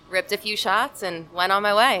 ripped a few shots and went on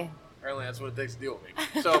my way. Apparently that's what it takes to deal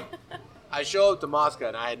with me. So, I show up to Masca,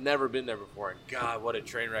 and I had never been there before. And God, what a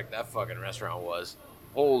train wreck that fucking restaurant was.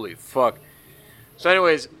 Holy fuck. So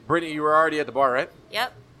anyways, Brittany, you were already at the bar, right?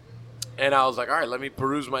 Yep. And I was like, all right, let me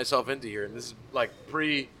peruse myself into here. And this is like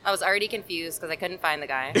I was already confused because I couldn't find the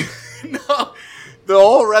guy. No, the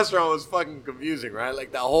whole restaurant was fucking confusing, right?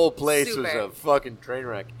 Like the whole place was Super. a fucking train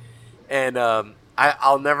wreck. And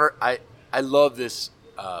I love this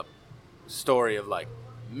story of like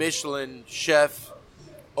Michelin chef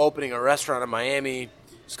opening a restaurant in Miami.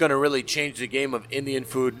 It's going to really change the game of Indian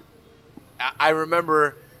food. I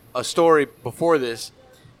remember a story before this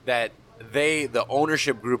that the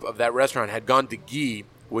ownership group of that restaurant had gone to Ghee,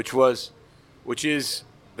 which is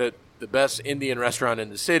the best Indian restaurant in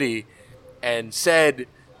the city, and said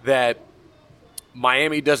that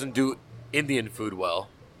Miami doesn't do Indian food well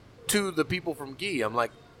to the people from Ghee. I'm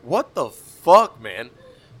like, what the fuck, man?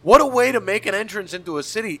 What a way to make an entrance into a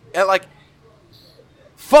city. And like,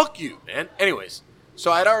 fuck you, man. Anyways,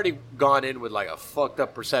 so I'd already gone in with like a fucked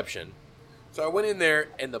up perception. So I went in there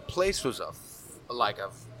and the place was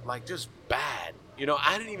just bad. You know,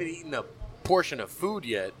 I hadn't even eaten a portion of food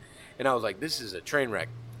yet. And I was like, this is a train wreck.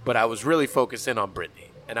 But I was really focused in on Brittany.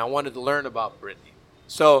 And I wanted to learn about Brittany.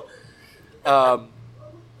 So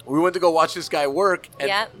we went to go watch this guy work. And,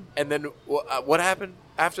 Yep. And then what happened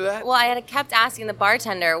after that? Well, I had kept asking the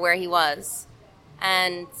bartender where he was.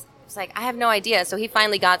 And it's like, I have no idea. So he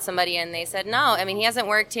finally got somebody and they said, no, I mean, he hasn't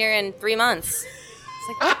worked here in 3 months.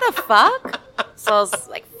 It's like, what the fuck? So I was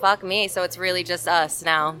like, fuck me. So it's really just us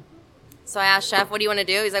now. So I asked Chef, what do you want to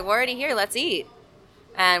do? He's like, we're already here. Let's eat.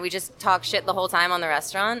 And we just talked shit the whole time on the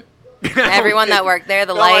restaurant. Everyone that worked there,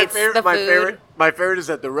 the lights, the food. My favorite is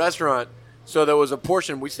at the restaurant. So there was a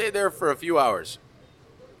portion. We stayed there for a few hours.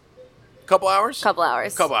 Couple hours? Couple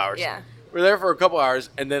hours. Yeah. We were there for a couple hours,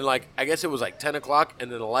 and then, like, I guess it was like 10 o'clock, and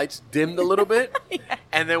then the lights dimmed a little bit. Yeah.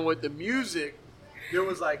 And then with the music, there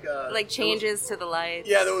was like changes to the lights.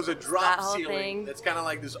 Yeah, there was a drop that whole ceiling thing. that's kind of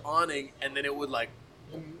like this awning, and then it would like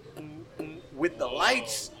with the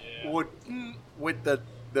lights would with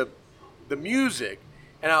the music,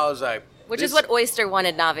 and I was like, Which is what Oyster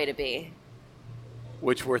wanted Nave to be.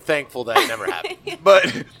 which we're thankful that never happened.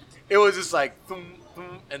 But it was just like, and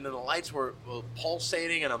then the lights were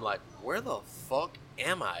pulsating, and I'm like, where the fuck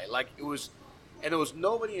am I? Like it was, and there was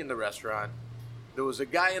nobody in the restaurant. There was a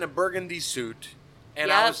guy in a burgundy suit, and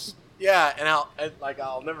Yep. I was. Yeah, and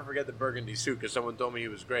I'll never forget the burgundy suit because someone told me he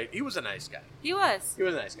was great. He was a nice guy. He was. He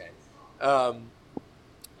was a nice guy.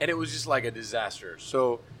 And it was just like a disaster.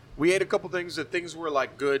 So we ate a couple things. The things were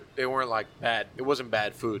like good. They weren't like bad. It wasn't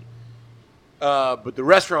bad food. But the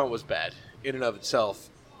restaurant was bad in and of itself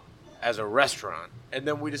as a restaurant. And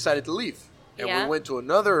then we decided to leave. And Yeah. we went to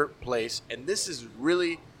another place. And this is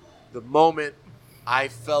really the moment I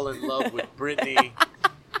fell in love with Brittany.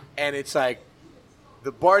 And it's like,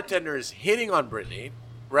 the bartender is hitting on Brittany,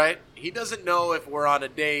 right? He doesn't know if we're on a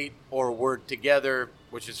date or we're together,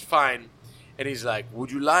 which is fine. And he's like,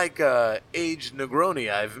 would you like aged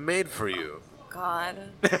Negroni I've made for you? God.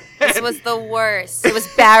 This was the worst. It was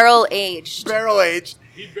barrel aged. Barrel aged.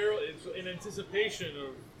 He barrel in anticipation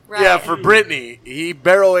of. Right. Yeah, for Brittany. He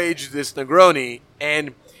barrel aged this Negroni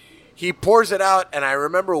and he pours it out. And I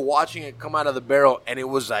remember watching it come out of the barrel and it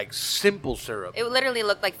was like simple syrup. It literally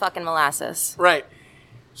looked like fucking molasses. Right.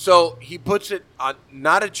 So he puts it on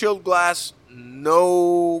not a chilled glass,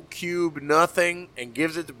 no cube, nothing, and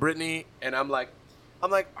gives it to Brittany. And I'm like, all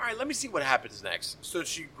right, let me see what happens next. So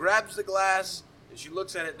she grabs the glass and she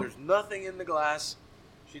looks at it. There's nothing in the glass.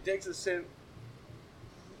 She takes a sip.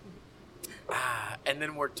 And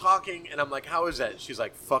then we're talking, and I'm like, how is that? She's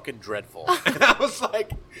like, fucking dreadful. And I was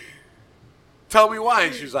like, tell me why.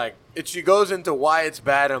 And she's like, she goes into why it's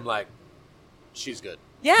bad. I'm like, she's good.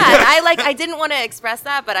 Yeah, and I didn't want to express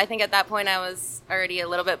that, but I think at that point I was already a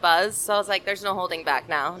little bit buzzed, so I was like, "There's no holding back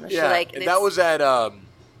now." She, Yeah, like, and that was at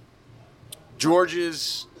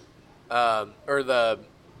George's, or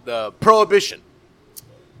the Prohibition.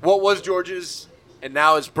 What was George's, and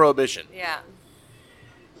now it's Prohibition. yeah.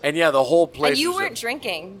 And yeah, the whole place. And you was weren't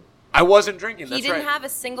drinking. I wasn't drinking. He That's didn't right. have a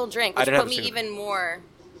single drink, I which didn't have put a me single- even more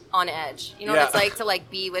on edge. You know Yeah. what it's like to like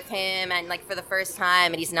be with him and like for the first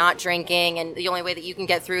time, and he's not drinking, and the only way that you can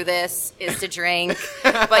get through this is to drink,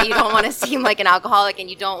 but you don't want to seem like an alcoholic, and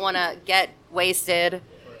you don't want to get wasted.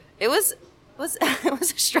 It was it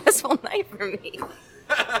was a stressful night for me.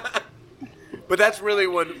 But that's really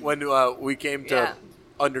when we came to Yeah.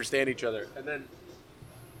 understand each other. And then,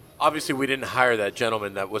 obviously, we didn't hire that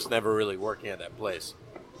gentleman that was never really working at that place.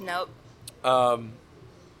 Nope.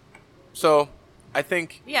 So, I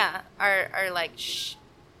think, Yeah, our like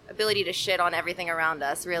ability to shit on everything around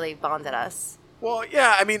us really bonded us. well,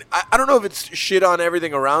 yeah, I mean, I don't know if it's shit on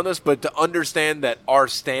everything around us, but to understand that our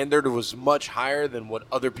standard was much higher than what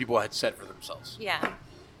other people had set for themselves. Yeah.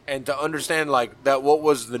 and to understand like that what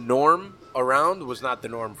was the norm around was not the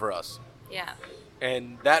norm for us. Yeah.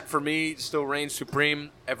 And that for me still reigns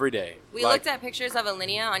supreme every day. We looked at pictures of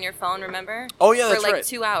Alinea on your phone, remember? Oh, yeah, that's For like right.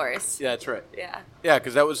 2 hours. Yeah, that's right. Yeah. Yeah,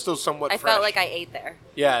 because that was still somewhat I fresh. felt like I ate there.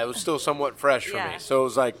 Yeah, it was still somewhat fresh for Yeah. me. So it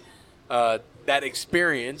was like that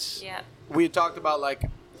experience. Yeah. We had talked about like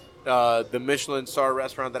the Michelin star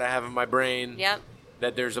restaurant that I have in my brain. Yep.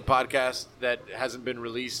 That there's a podcast that hasn't been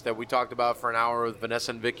released that we talked about for an hour with Vanessa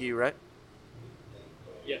and Vicky, right?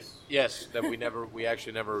 Yes. Yes, that we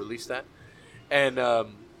actually never released that. And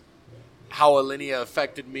how Alinea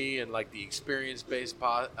affected me and like the experience-based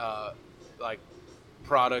like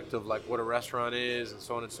product of like what a restaurant is and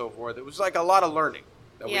so on and so forth. It was like a lot of learning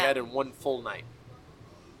that we Yeah. had in one full night.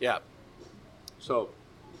 Yeah. So,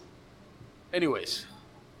 anyways,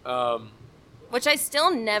 Which I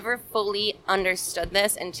still never fully understood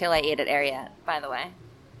this until I ate at Ariat, by the way.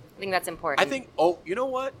 I think that's important. I think. Oh, you know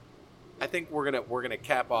what? I think we're gonna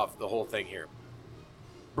cap off the whole thing here.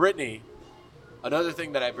 Brittany, another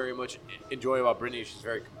thing that I very much enjoy about Brittany is she's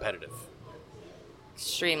very competitive.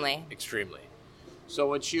 Extremely. Extremely. So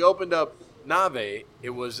when she opened up Nave,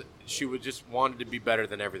 she would just wanted to be better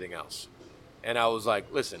than everything else. And I was like,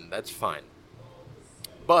 listen, that's fine.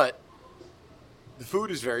 But the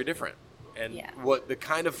food is very different. And Yeah. what the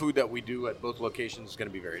kind of food that we do at both locations is going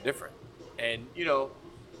to be very different. And, you know,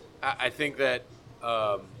 I think that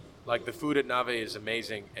like the food at Nave is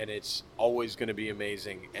amazing and it's always going to be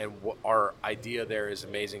amazing. And our idea there is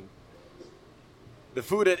amazing. The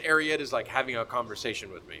food at Ariat is like having a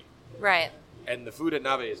conversation with me. Right. And the food at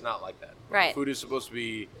Nave is not like that. Right. The food is supposed to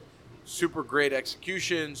be super great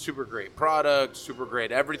execution, super great product, super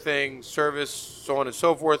great everything, service, so on and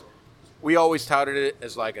so forth. We always touted it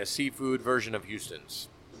as like a seafood version of Houston's,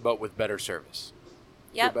 but with better service.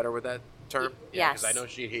 Yep. Feel better with that term? Yes. Because I know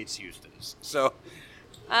she hates Houston's. So,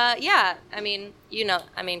 Yeah. I mean,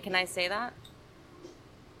 can I say that?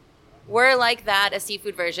 We're like that, a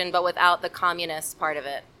seafood version, but without the communist part of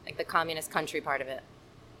it, like the communist country part of it.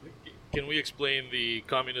 Can we explain the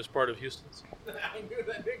communist part of Houston's? I knew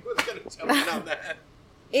that Nick was going to tell me on that.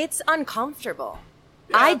 It's uncomfortable.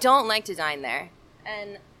 Yeah. I don't like to dine there.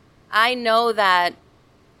 And I know that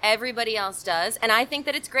everybody else does. And I think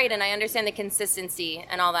that it's great. And I understand the consistency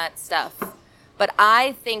and all that stuff. But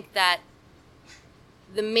I think that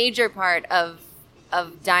the major part of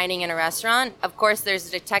dining in a restaurant, of course, there's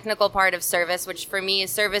the technical part of service, which for me,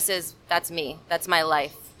 that's me. That's my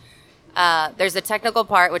life. There's the technical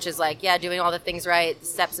part, which is like, doing all the things right, the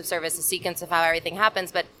steps of service, the sequence of how everything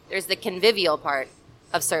happens. But there's the convivial part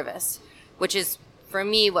of service, which is, for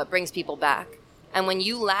me, what brings people back. And when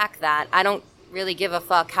you lack that, I don't really give a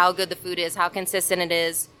fuck how good the food is, how consistent it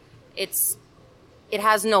is. It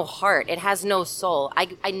has no heart. It has no soul.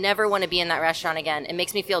 I never want to be in that restaurant again. It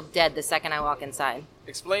makes me feel dead the second I walk inside.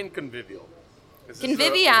 Explain convivial. 'Cause this is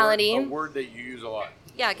Conviviality. a word that you use a lot.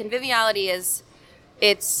 Yeah, conviviality is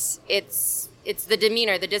it's the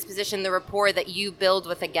demeanor, the disposition, the rapport that you build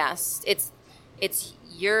with a guest. It's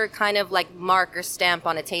your kind of like mark or stamp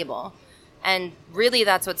on a table. And really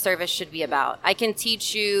that's what service should be about. I can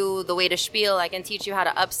teach you the way to spiel, I can teach you how to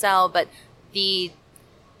upsell, but the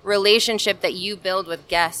relationship that you build with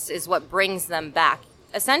guests is what brings them back.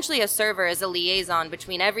 Essentially, a server is a liaison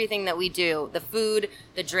between everything that we do, the food,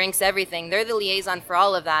 the drinks, everything. They're the liaison for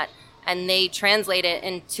all of that, and they translate it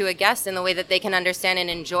into a guest in the way that they can understand and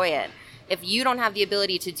enjoy it. If you don't have the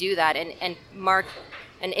ability to do that and mark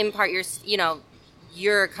and impart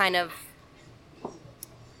your kind of,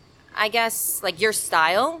 I guess, like your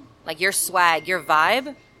style, like your swag, your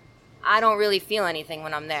vibe, I don't really feel anything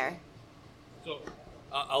when I'm there. So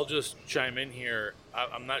I'll just chime in here.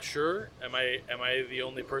 I'm not sure. Am I the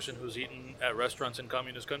only person who's eaten at restaurants in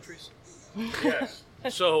communist countries? Yes.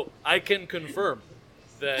 So I can confirm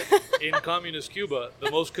that in communist Cuba, the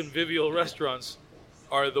most convivial restaurants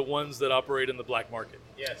are the ones that operate in the black market.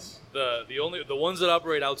 Yes. The ones that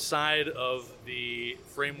operate outside of the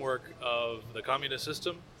framework of the communist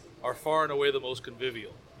system are far and away the most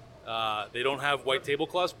convivial. They don't have white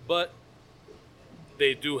tablecloths, but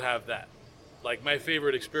they do have that. Like my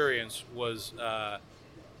favorite experience was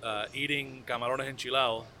eating camarones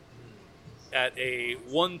enchilados at a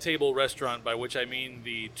one-table restaurant, by which I mean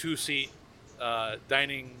the two-seat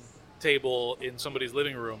dining table in somebody's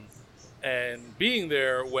living room, and being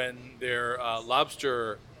there when their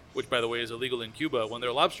lobster, which by the way is illegal in Cuba, when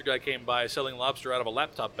their lobster guy came by selling lobster out of a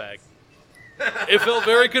laptop bag. It felt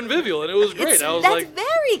very convivial, and it was great. That's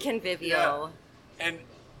very convivial. Yeah. And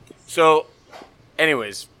so,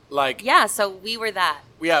 anyways, like... Yeah, so we were that.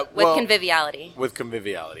 Yeah, With conviviality. With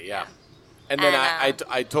conviviality, yeah. And then And,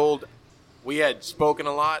 I told we had spoken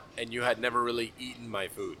a lot, and you had never really eaten my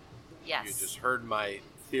food. Yes. You just heard my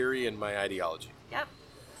theory and my ideology. Yep.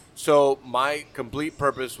 So my complete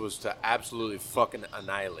purpose was to absolutely fucking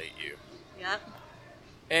annihilate you. Yep.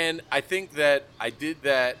 And I think that I did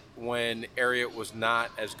that when Ariat was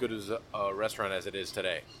not as good as a restaurant as it is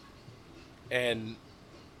today. And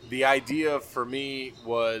the idea for me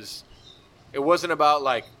was, it wasn't about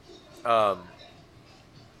like a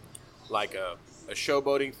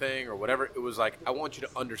showboating thing or whatever. It was like, I want you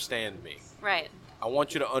to understand me. Right. I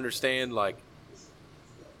want you to understand like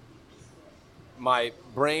my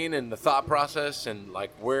brain and the thought process and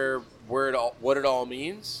like what it all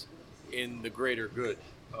means in the greater good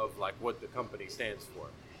of like what the company stands for.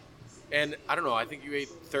 And I don't know, I think you ate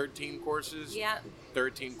 13 courses. Yeah.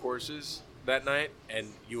 13 courses that night, and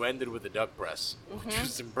you ended with a duck breast, which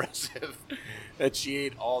was impressive that she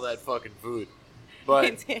ate all that fucking food. But I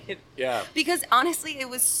did. yeah. Because honestly, it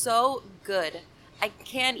was so good. I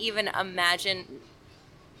can't even imagine.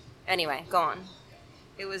 Anyway, go on.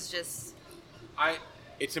 It was just.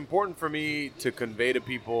 It's important for me to convey to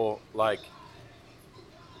people like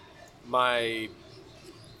my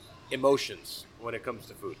emotions when it comes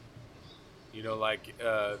to food. You know, like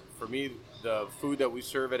for me, the food that we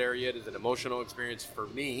serve at Ariat is an emotional experience for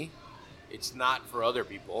me. It's not for other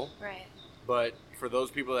people. Right. But for those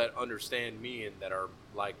people that understand me and that are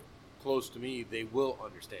like close to me, they will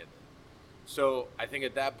understand it. So I think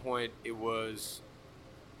at that point it was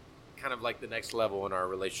kind of like the next level in our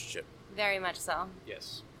relationship. Very much so.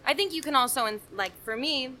 Yes. I think you can also, like, for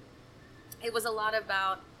me, it was a lot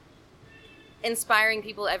about inspiring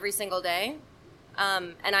people every single day.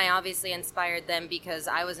 And I obviously inspired them because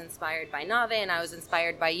I was inspired by Nave and I was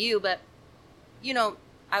inspired by you. But, you know,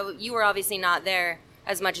 you were obviously not there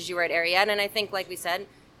as much as you were at Ariat. And I think, like we said,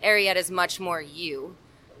 Ariat is much more you.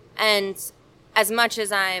 And as much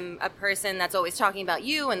as I'm a person that's always talking about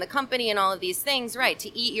you and the company and all of these things, right,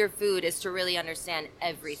 to eat your food is to really understand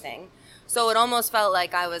everything. So it almost felt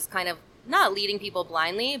like I was kind of not leading people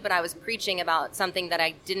blindly, but I was preaching about something that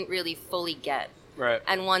I didn't really fully get. Right.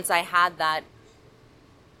 And once I had that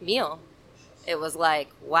meal, it was like,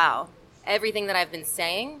 wow, everything that I've been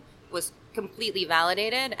saying was completely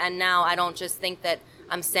validated. And now I don't just think that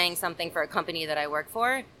I'm saying something for a company that I work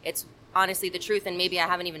for. It's honestly the truth, and maybe I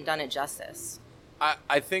haven't even done it justice.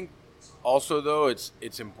 I think also, though,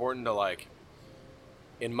 it's important to, like,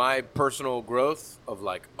 in my personal growth of,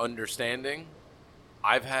 like, understanding,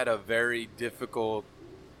 I've had a very difficult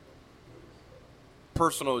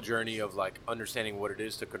personal journey of, like, understanding what it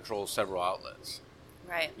is to control several outlets.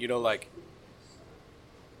 Right. You know, like,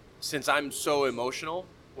 since I'm so emotional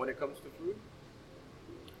when it comes to food,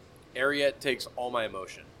 Ariat takes all my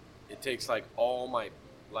emotion. It takes, like, all my,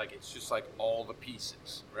 like, it's just, like, all the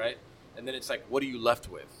pieces, right? And then it's like, what are you left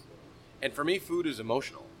with? And for me, food is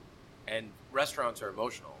emotional. And restaurants are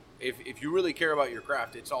emotional. If you really care about your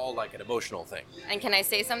craft, it's all like an emotional thing. And can I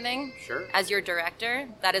say something? Sure. As your director,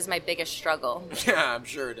 that is my biggest struggle. Yeah, I'm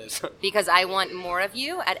sure it is. Because I want more of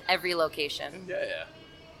you at every location. Yeah.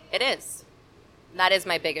 It is. That is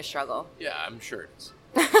my biggest struggle. Yeah, I'm sure it is.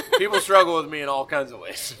 People struggle with me in all kinds of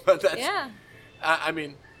ways. But that's, Yeah. I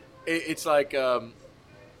mean, it's like,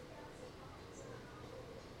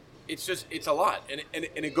 it's a lot. And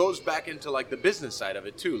it goes back into, like, the business side of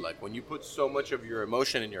it, too. Like, when you put so much of your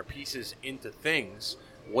emotion and your pieces into things,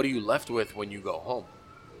 what are you left with when you go home?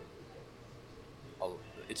 Oh,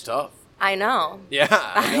 it's tough. I know. Yeah,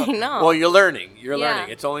 I know. Well, you're learning. You're Yeah.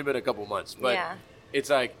 learning. It's only been a couple months. But Yeah. it's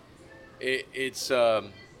like, it's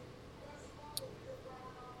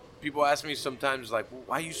people ask me sometimes, like,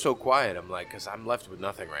 why are you so quiet? I'm like, because I'm left with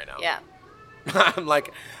nothing right now. Yeah. I'm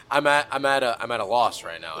like, I'm at a loss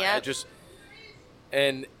right now. Yeah.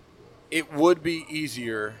 And it would be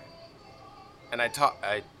easier. And it's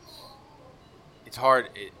hard.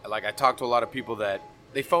 Like, I talk to a lot of people that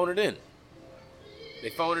they phone it in.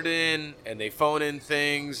 They phone it in, and they phone in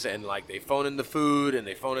things, and, like, they phone in the food, and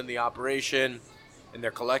they phone in the operation, and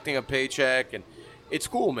they're collecting a paycheck, and it's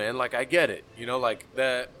cool, man. Like, I get it. You know, like,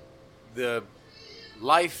 the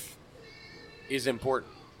life is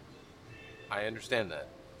important. I understand that.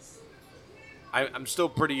 I'm still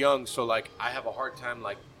pretty young, so, like, I have a hard time,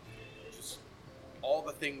 like, just all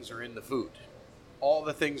the things are in the food. All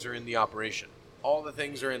the things are in the operation. All the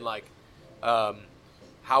things are in, like,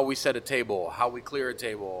 how we set a table, how we clear a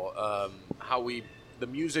table, the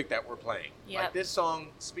music that we're playing. Yep. Like, this song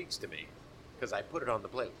speaks to me because I put it on the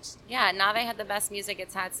playlist. Yeah, Nave had the best music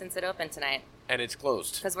it's had since it opened tonight. And it's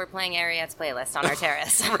closed. Because we're playing Ariat's playlist on our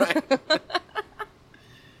terrace. Right.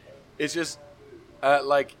 It's just,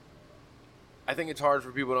 like, I think it's hard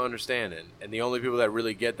for people to understand. And the only people that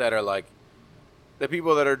really get that are, like, the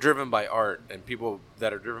people that are driven by art and people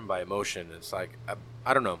that are driven by emotion, it's like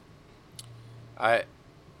I don't know.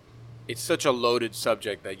 It's such a loaded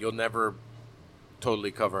subject that you'll never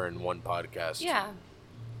totally cover in one podcast. Yeah.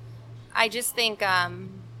 I just think,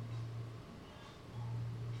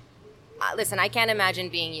 listen, I can't imagine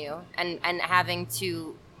being you and having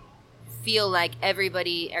to feel like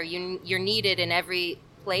everybody, or you're needed in every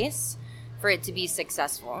place for it to be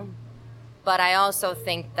successful. But I also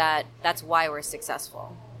think that that's why we're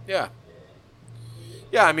successful. Yeah.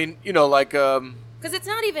 Yeah, I mean, you know, like... Because it's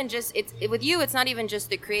not even just, with you, it's not even just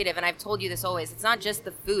the creative, and I've told you this always, it's not just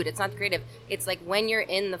the food, it's not the creative, it's like when you're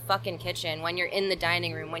in the fucking kitchen, when you're in the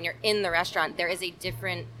dining room, when you're in the restaurant, there is a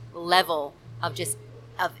different level of just,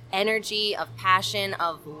 of energy, of passion,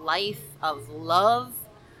 of life, of love.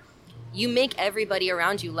 You make everybody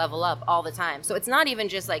around you level up all the time. So it's not even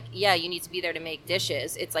just like, yeah, you need to be there to make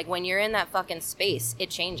dishes. It's like when you're in that fucking space,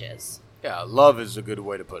 it changes. Yeah, love is a good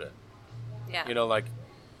way to put it. Yeah. You know, like...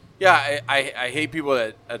 Yeah, I hate people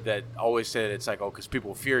that always say that it's like, oh, because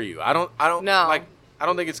people fear you. I don't No. like. I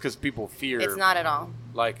don't think it's because people fear. It's not at all.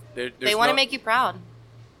 Like They want to make you proud.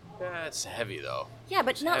 Yeah, it's heavy though. Yeah,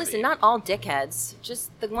 but It's no, heavy. listen, not all dickheads.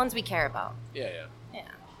 Just the ones we care about. Yeah. Yeah.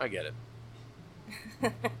 I get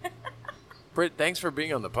it. Britt, thanks for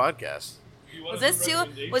being on the podcast. Was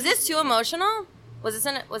this too emotional? Was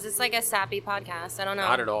this like a sappy podcast? I don't know.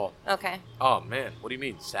 Not at all. Okay. Oh man, what do you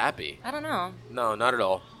mean sappy? I don't know. No, not at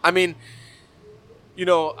all. I mean, you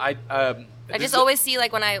know, I just always see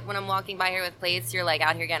like when I'm walking by here with plates, you're like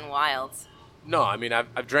out here getting wild. No, I mean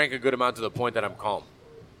I've drank a good amount to the point that I'm calm.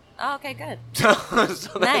 Oh, okay, good.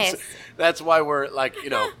 So Nice. That's why we're like,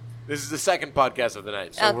 you know, this is the second podcast of the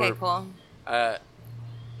night. So Okay, cool.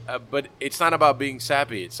 But it's not about being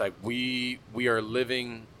sappy. It's like we are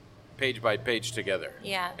living page by page together.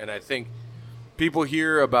 Yeah. And I think people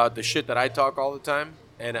hear about the shit that I talk all the time,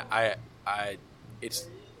 and I it's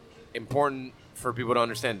important for people to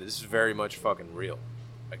understand that this is very much fucking real.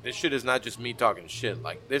 Like, this shit is not just me talking shit.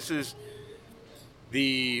 Like, this is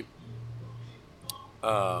the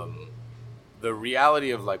reality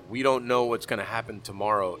of, like, we don't know what's going to happen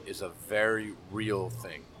tomorrow is a very real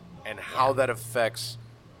thing. And how that affects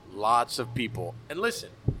lots of people. And listen,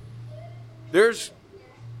 there's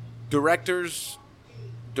director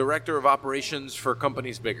of operations for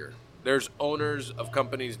companies bigger. There's owners of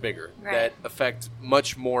companies bigger that affect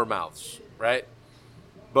much more mouths, right?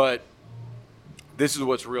 But this is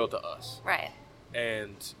what's real to us. Right.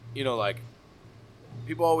 And, you know, like,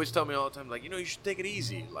 people always tell me all the time, like, you know, you should take it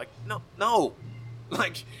easy. Like, no.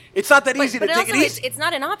 Like, it's not that easy to take it easy. It's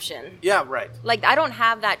not an option. Yeah, right. Like, I don't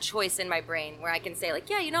have that choice in my brain where I can say, like,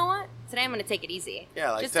 yeah, you know what? Today I'm going to take it easy.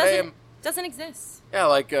 Yeah, like, just today doesn't exist. Yeah,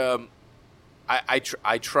 like,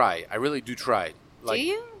 I try. I really do try. Like, do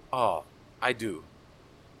you? Oh, I do.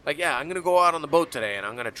 Like, yeah, I'm going to go out on the boat today, and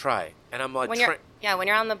I'm going to try. And I'm like... when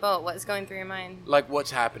you're on the boat, what's going through your mind? Like,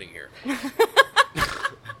 what's happening here?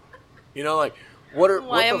 You know, like,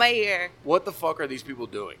 why am I here? What the fuck are these people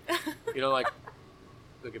doing? You know, like,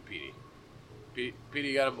 look at Petey. Petey,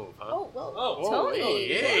 you gotta move, huh? Oh, well, Oh, Tony.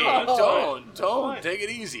 hey, Oh. Tone, take it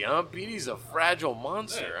easy, huh? Petey's a fragile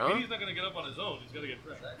monster, huh? He's not going to get up on his own. He's got to get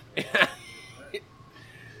trapped.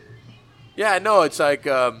 Yeah, no, it's like,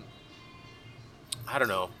 I don't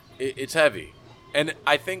know. It's heavy. And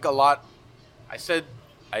I think a lot, I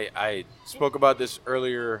spoke about this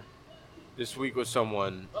earlier this week with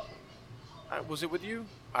someone. Was it with you?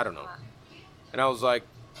 I don't know. And I was like,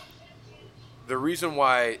 the reason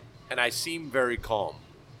why, and I seem very calm,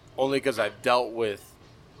 only because I've dealt with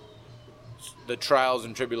the trials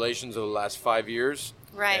and tribulations of the last 5 years.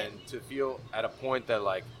 Right. And to feel at a point that,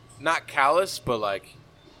 like, not callous, but like,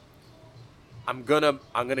 I'm gonna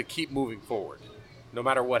keep moving forward, no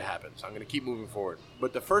matter what happens. I'm gonna keep moving forward.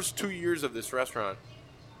 But the first 2 years of this restaurant,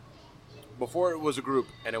 before it was a group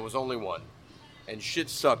and it was only one, and shit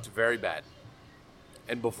sucked very bad.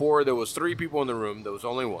 And before there was 3 people in the room, there was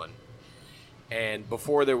only one. And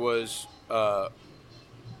before there was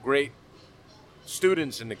great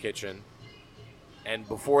students in the kitchen, and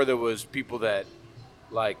before there was people that,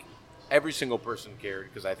 like, every single person cared,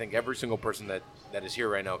 because I think every single person that is here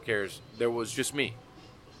right now cares. There was just me.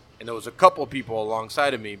 And there was a couple of people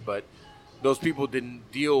alongside of me, but those people didn't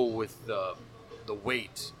deal with the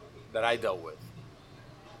weight that I dealt with.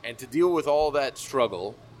 And to deal with all that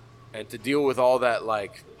struggle, and to deal with all that,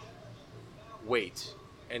 like, weight,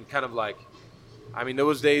 and kind of like, I mean, there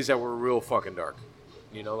was days that were real fucking dark.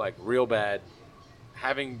 You know, like, real bad.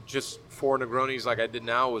 Having just 4 Negronis like I did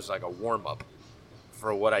now was like a warm-up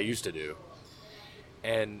for what I used to do,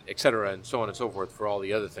 and et cetera, and so on and so forth for all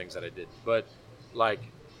the other things that I did. But, like,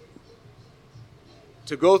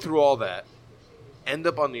 to go through all that, end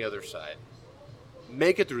up on the other side,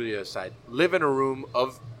 make it through the other side, live in a room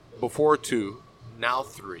of before 2, now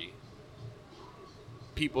 3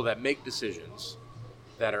 people that make decisions,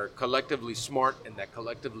 that are collectively smart and that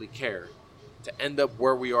collectively care, to end up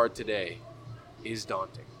where we are today is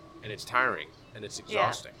daunting, and it's tiring, and it's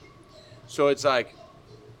exhausting. So it's like,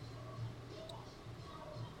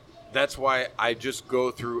 that's why I just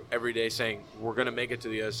go through every day saying, we're going to make it to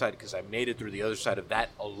the other side, because I made it through the other side of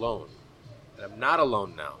that alone. And I'm not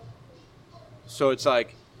alone now. So it's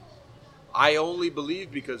like, I only believe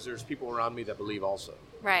because there's people around me that believe also.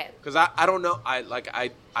 Right. Because I don't know.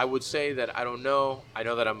 I would say that I don't know. I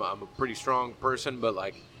know that I'm a pretty strong person, but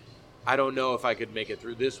like, I don't know if I could make it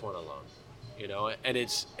through this one alone. You know, and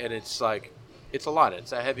it's like, it's a lot.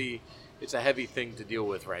 It's a heavy thing to deal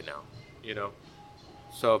with right now. You know,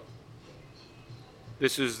 so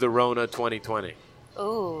this is the Rona 2020.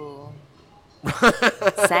 Ooh.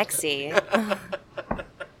 Sexy.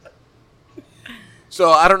 So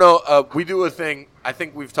I don't know. We do a thing. I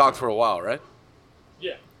think we've talked for a while, right?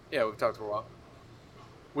 Yeah. Yeah, we've talked for a while.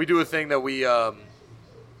 We do a thing that we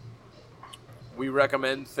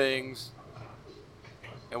recommend things,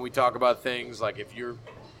 and we talk about things like, if you're,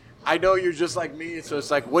 I know you're just like me, so it's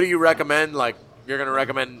like, what do you recommend? Like, you're gonna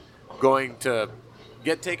recommend going to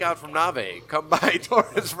get takeout from Nave, come by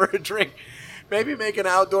Torres for a drink, maybe make an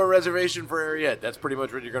outdoor reservation for Ariete. That's pretty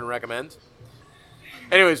much what you're gonna recommend.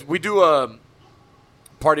 Anyways, we do a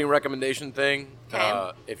parting recommendation thing.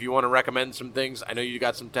 Okay. If you want to recommend some things, I know you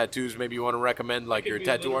got some tattoos. Maybe you want to recommend like your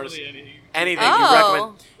tattoo artist. Anything you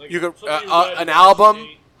recommend. Like you could something you read an about album.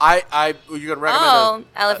 Disney. You could recommend.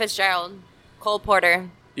 Ella Fitzgerald, Cole Porter,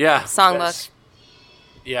 Yeah. songbook. that's-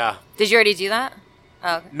 Yeah. Did you already do that?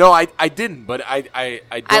 Oh, okay. No, I didn't, but I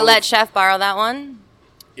don't. I let Chef borrow that one.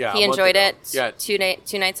 Yeah, He a month enjoyed ago. it Yeah, 2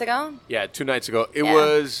 nights ago. yeah, 2 nights ago. It Yeah.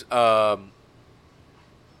 was.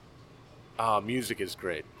 Music is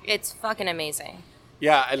great. It's fucking amazing.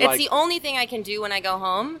 Yeah, I It's like. the only thing I can do when I go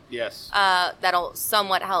home Yes. that'll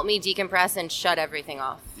somewhat help me decompress and shut everything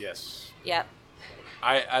off. Yes. Yep.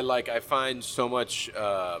 I find so much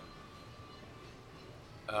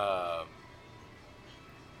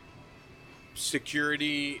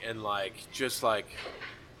security and just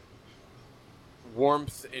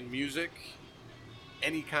warmth in music,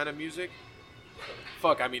 any kind of music.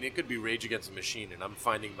 Fuck, I mean, it could be Rage Against the Machine, and I'm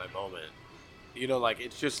finding my moment. You know,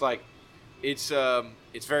 it's just it's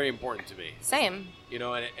very important to me. Same. You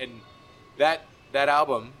know, and that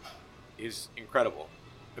album is incredible.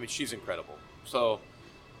 I mean, she's incredible. So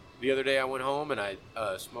the other day I went home and I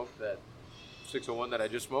smoked that 601 that I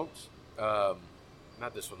just smoked.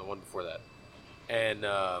 Not this one, the one before that. And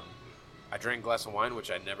I drank a glass of wine, which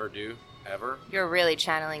I never do, ever. You're really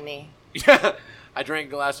channeling me. Yeah, I drank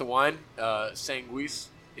a glass of wine, Sanguis,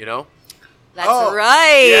 you know. That's Oh,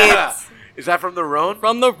 right. Yeah. Is that from the Rhone?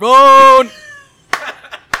 From the Rhone.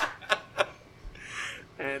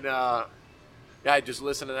 And yeah, I just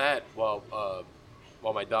listened to that while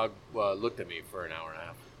my dog looked at me for an hour and a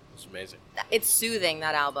half. It's amazing. It's soothing,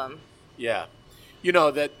 that album. Yeah, you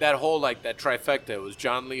know that whole that trifecta. It was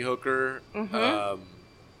John Lee Hooker,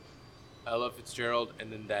 Ella Fitzgerald,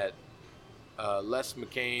 and then that Les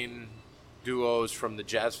McCain duos from the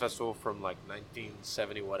Jazz Festival from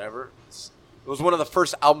 1970 whatever. It was one of the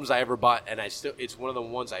first albums I ever bought, and it's one of the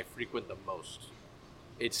ones I frequent the most.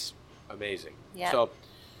 It's amazing. Yeah. So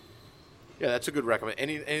yeah, that's a good recommend.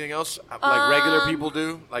 Anything else like regular people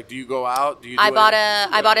do? Like, do you go out? Do you? Do I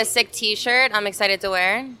bought a sick T-shirt. I'm excited to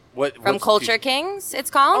wear. what From what's Culture the- Kings, it's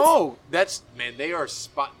called. Oh, that's man. They are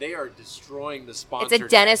destroying the sponsor. It's a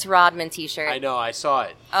Dennis Rodman T-shirt. I know. I saw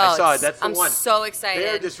it. Oh, I saw it. That's the I'm one. so They are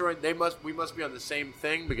excited. destroying. We must be on the same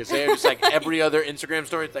thing because they are just like every other Instagram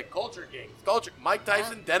story. It's like Culture Kings, Mike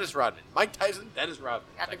Tyson, Dennis Rodman, Mike Tyson, Dennis Rodman.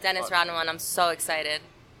 Got the Like, Dennis fuck. Rodman one. I'm so excited.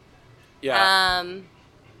 Yeah.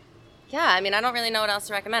 Yeah, I mean, I don't really know what else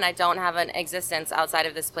to recommend. I don't have an existence outside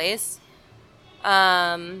of this place.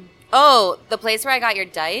 Oh, the place where I got your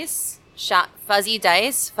dice, Fuzzy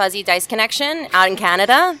Dice Connection out in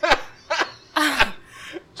Canada.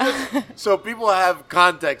 So people have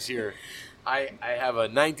context here. I have a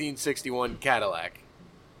 1961 Cadillac.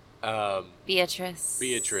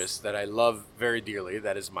 Beatrice that I love very dearly.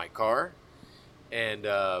 That is my car. And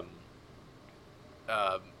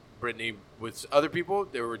Brittany with other people,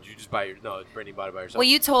 or did you just buy Brittany bought it by herself? Well,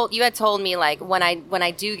 you had told me when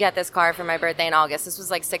I do get this car for my birthday in August. This was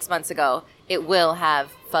 6 months ago. It will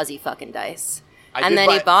have fuzzy fucking dice. And then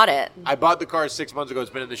he bought it. I bought the car 6 months ago.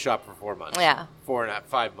 It's been in the shop for 4 months. Yeah.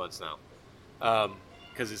 5 months now,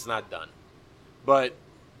 because it's not done. But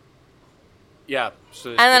Yeah.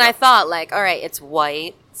 So, And then I thought, like, all right, it's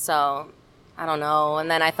white, so I don't know. And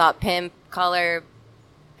then I thought pimp color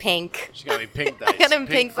pink. She got me pink dice. I got him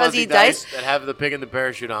pink fuzzy dice that have the pig and the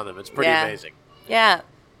parachute on them. It's pretty Yeah. amazing. Yeah.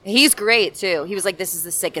 He's great, too. He was like, this is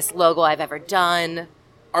the sickest logo I've ever done.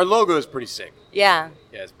 Our logo is pretty sick. Yeah.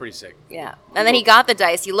 Yeah, it's pretty sick. Yeah. And then he got the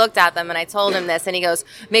dice. He looked at them, and I told him this, and he goes,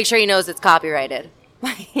 make sure he knows it's copyrighted.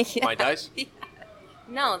 My dice?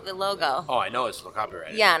 No, the logo. Oh, I know it's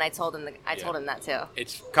copyrighted. Yeah, and I told him told him that, too.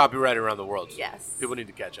 It's copyrighted around the world. Yes. People need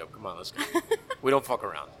to catch up. Come on, let's go. We don't fuck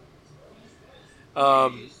around.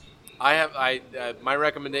 My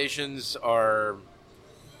recommendations are,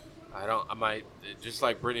 just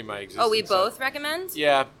like Brittany, my existence. Oh, we both recommend?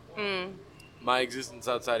 Yeah. My existence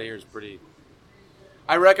outside of here is pretty.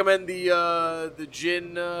 I recommend the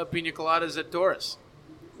gin pina coladas at Taurus.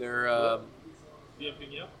 They're the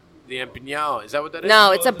Empiñao. Is that what that is?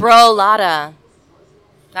 No, it's a brolada.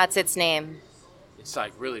 That's its name. It's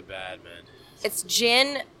like really bad, man. It's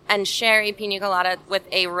gin and sherry pina colada with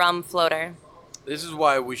a rum floater. This is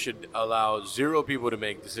why we should allow 0 people to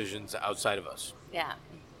make decisions outside of us, Yeah.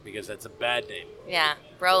 because that's a bad name. Yeah.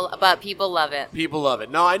 But people love it. People love it.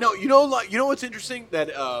 No, I know. You know what's interesting? That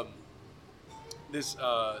this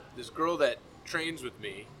girl that trains with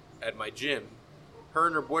me at my gym, her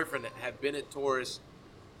and her boyfriend have been at Taurus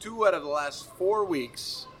 2 out of the last 4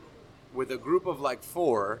 weeks with a group of like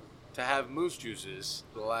 4 to have moose juices.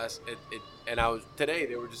 Today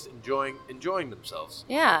they were just enjoying themselves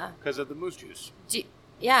Yeah. because of the moose juice.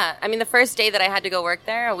 Yeah. I mean, the first day that I had to go work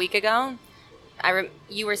there a week ago,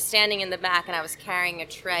 you were standing in the back, and I was carrying a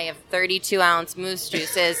tray of 32-ounce moose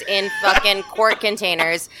juices in fucking quart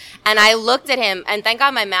containers. And I looked at him, and thank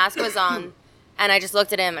God my mask was on. And I just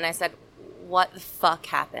looked at him, and I said, "What the fuck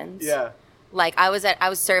happened?" Yeah. Like I was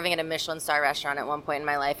serving at a Michelin star restaurant at one point in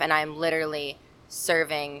my life, and I'm literally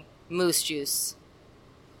serving moose juice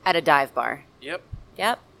at a dive bar. Yep.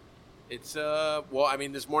 Yep. It's well, I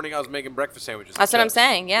mean, this morning I was making breakfast sandwiches. That's what I'm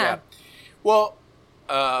saying. Yeah. Well,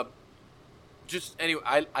 just anyway,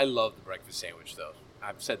 I love the breakfast sandwich though.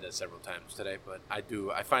 I've said that several times today, but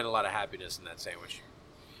I find a lot of happiness in that sandwich.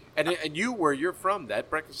 And where you're from, that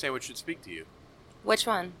breakfast sandwich should speak to you. Which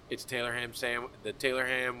one? It's Taylor ham the Taylor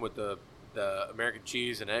ham with the American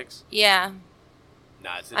cheese and eggs. Yeah.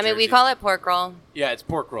 Nah, it's I mean, we call it pork roll. Yeah, it's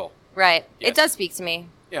pork roll. Right. Yes. It does speak to me.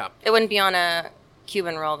 Yeah. It wouldn't be on a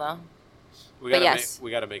Cuban roll, though. We But gotta yes.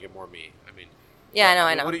 we gotta make it more me. I mean. Yeah,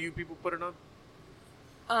 I know. What do you people put it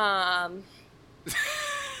on?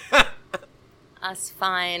 Us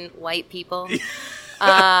fine white people.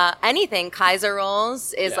 Anything. Kaiser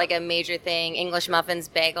rolls is Yeah. like a major thing. English muffins,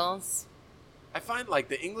 bagels. I find like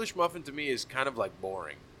the English muffin to me is kind of like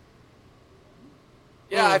boring.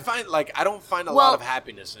 Yeah, I find like I don't find a lot of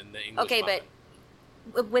happiness in the English muffin. but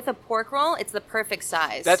with a pork roll, it's the perfect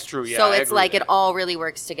size. That's true, yeah, So I it's agree like with it that. all really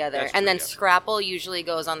works together. That's And true, then yeah. scrapple usually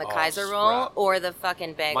goes on the Kaiser roll scrapple. or the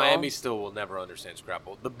fucking bagel. Miami still will never understand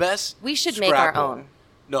Scrapple. The best. We should make our Scrapple- own.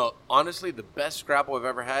 No, honestly, the best Scrapple I've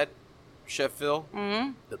ever had, Chef Phil.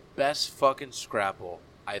 Mm-hmm. The best fucking Scrapple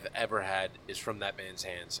I've ever had is from that man's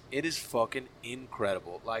hands. It is fucking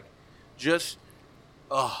incredible. Like, just,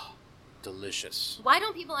 delicious. Why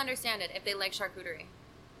don't people understand it if they like charcuterie?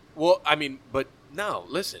 Well, I mean, but no,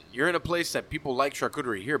 listen. You're in a place that people like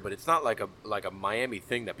charcuterie here, but it's not like a Miami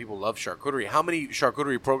thing that people love charcuterie. How many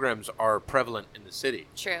charcuterie programs are prevalent in the city?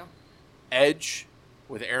 True. Edge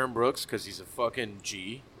with Aaron Brooks because he's a fucking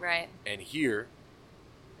G. Right. And here,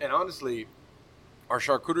 and honestly, our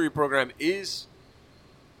charcuterie program is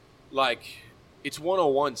like it's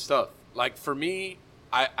 101 stuff. Like for me,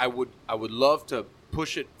 I would love to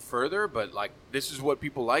push it further, but like this is what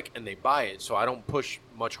people like and they buy it, so I don't push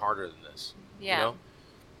much harder than this. Yeah. You know?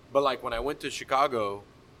 But like when I went to Chicago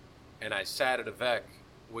and I sat at a Vec,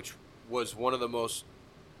 which was one of the most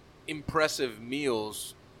impressive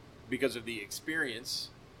meals because of the experience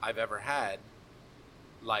I've ever had,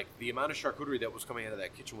 like the amount of charcuterie that was coming out of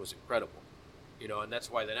that kitchen was incredible. You know, and that's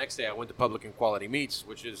why the next day I went to Public and Quality Meats,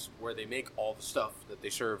 which is where they make all the stuff that they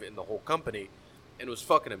serve in the whole company, and it was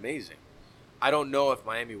fucking amazing. I don't know if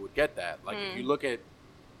Miami would get that. Like, if you look at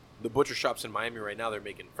the butcher shops in Miami right now, they're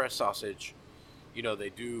making fresh sausage. You know, they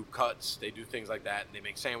do cuts, they do things like that, and they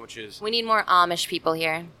make sandwiches. We need more Amish people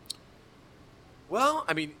here. Well,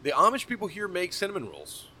 I mean, the Amish people here make cinnamon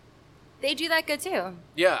rolls. They do that good too.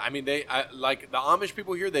 Yeah, I mean, like the Amish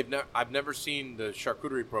people here. I've never seen the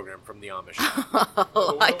charcuterie program from the Amish.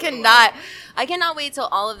 Oh, I cannot wait till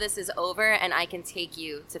all of this is over and I can take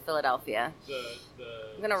you to Philadelphia.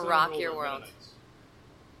 I'm gonna rock your world.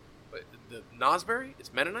 But the Nosbury,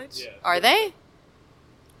 it's Mennonites. Yeah. Are they?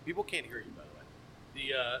 People can't hear you, by the way.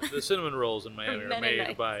 The cinnamon rolls in Miami are made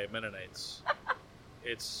Mennonites. by Mennonites.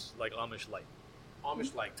 It's like Amish light.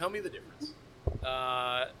 Amish like. Tell me the difference.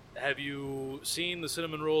 Have you seen the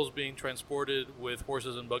cinnamon rolls being transported with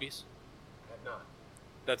horses and buggies? I have not.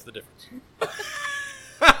 That's the difference.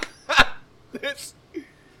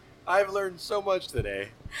 I've learned so much today.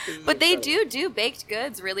 This is But they incredible. do baked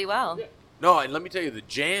goods really well. No, and let me tell you, the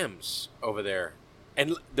jams over there,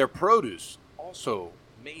 and their produce, also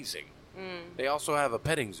amazing. They also have a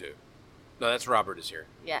petting zoo. No, that's Robert is here.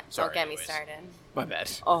 Yeah, Sorry, don't get me anyways. started. My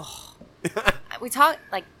bad. Oh, we talk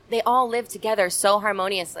like they all live together so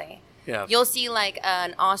harmoniously. Yeah. You'll see like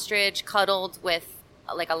an ostrich cuddled with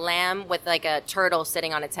like a lamb with like a turtle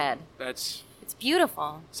sitting on its head. That's It's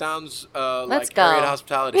beautiful. sounds Let's like go. Harriet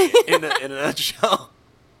Hospitality in a nutshell.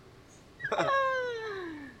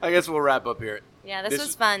 I guess we'll wrap up here. Yeah, this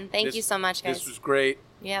was fun. Thank this- you so much, guys. This was great.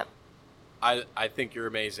 Yep. I think you're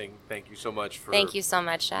amazing. Thank you so much for Thank you so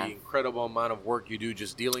much, the Chef. incredible amount of work you do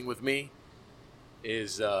just dealing with me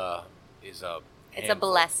is a It's a handful.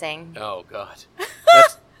 blessing. Oh God,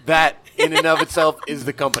 that in and of itself is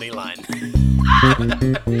the company line.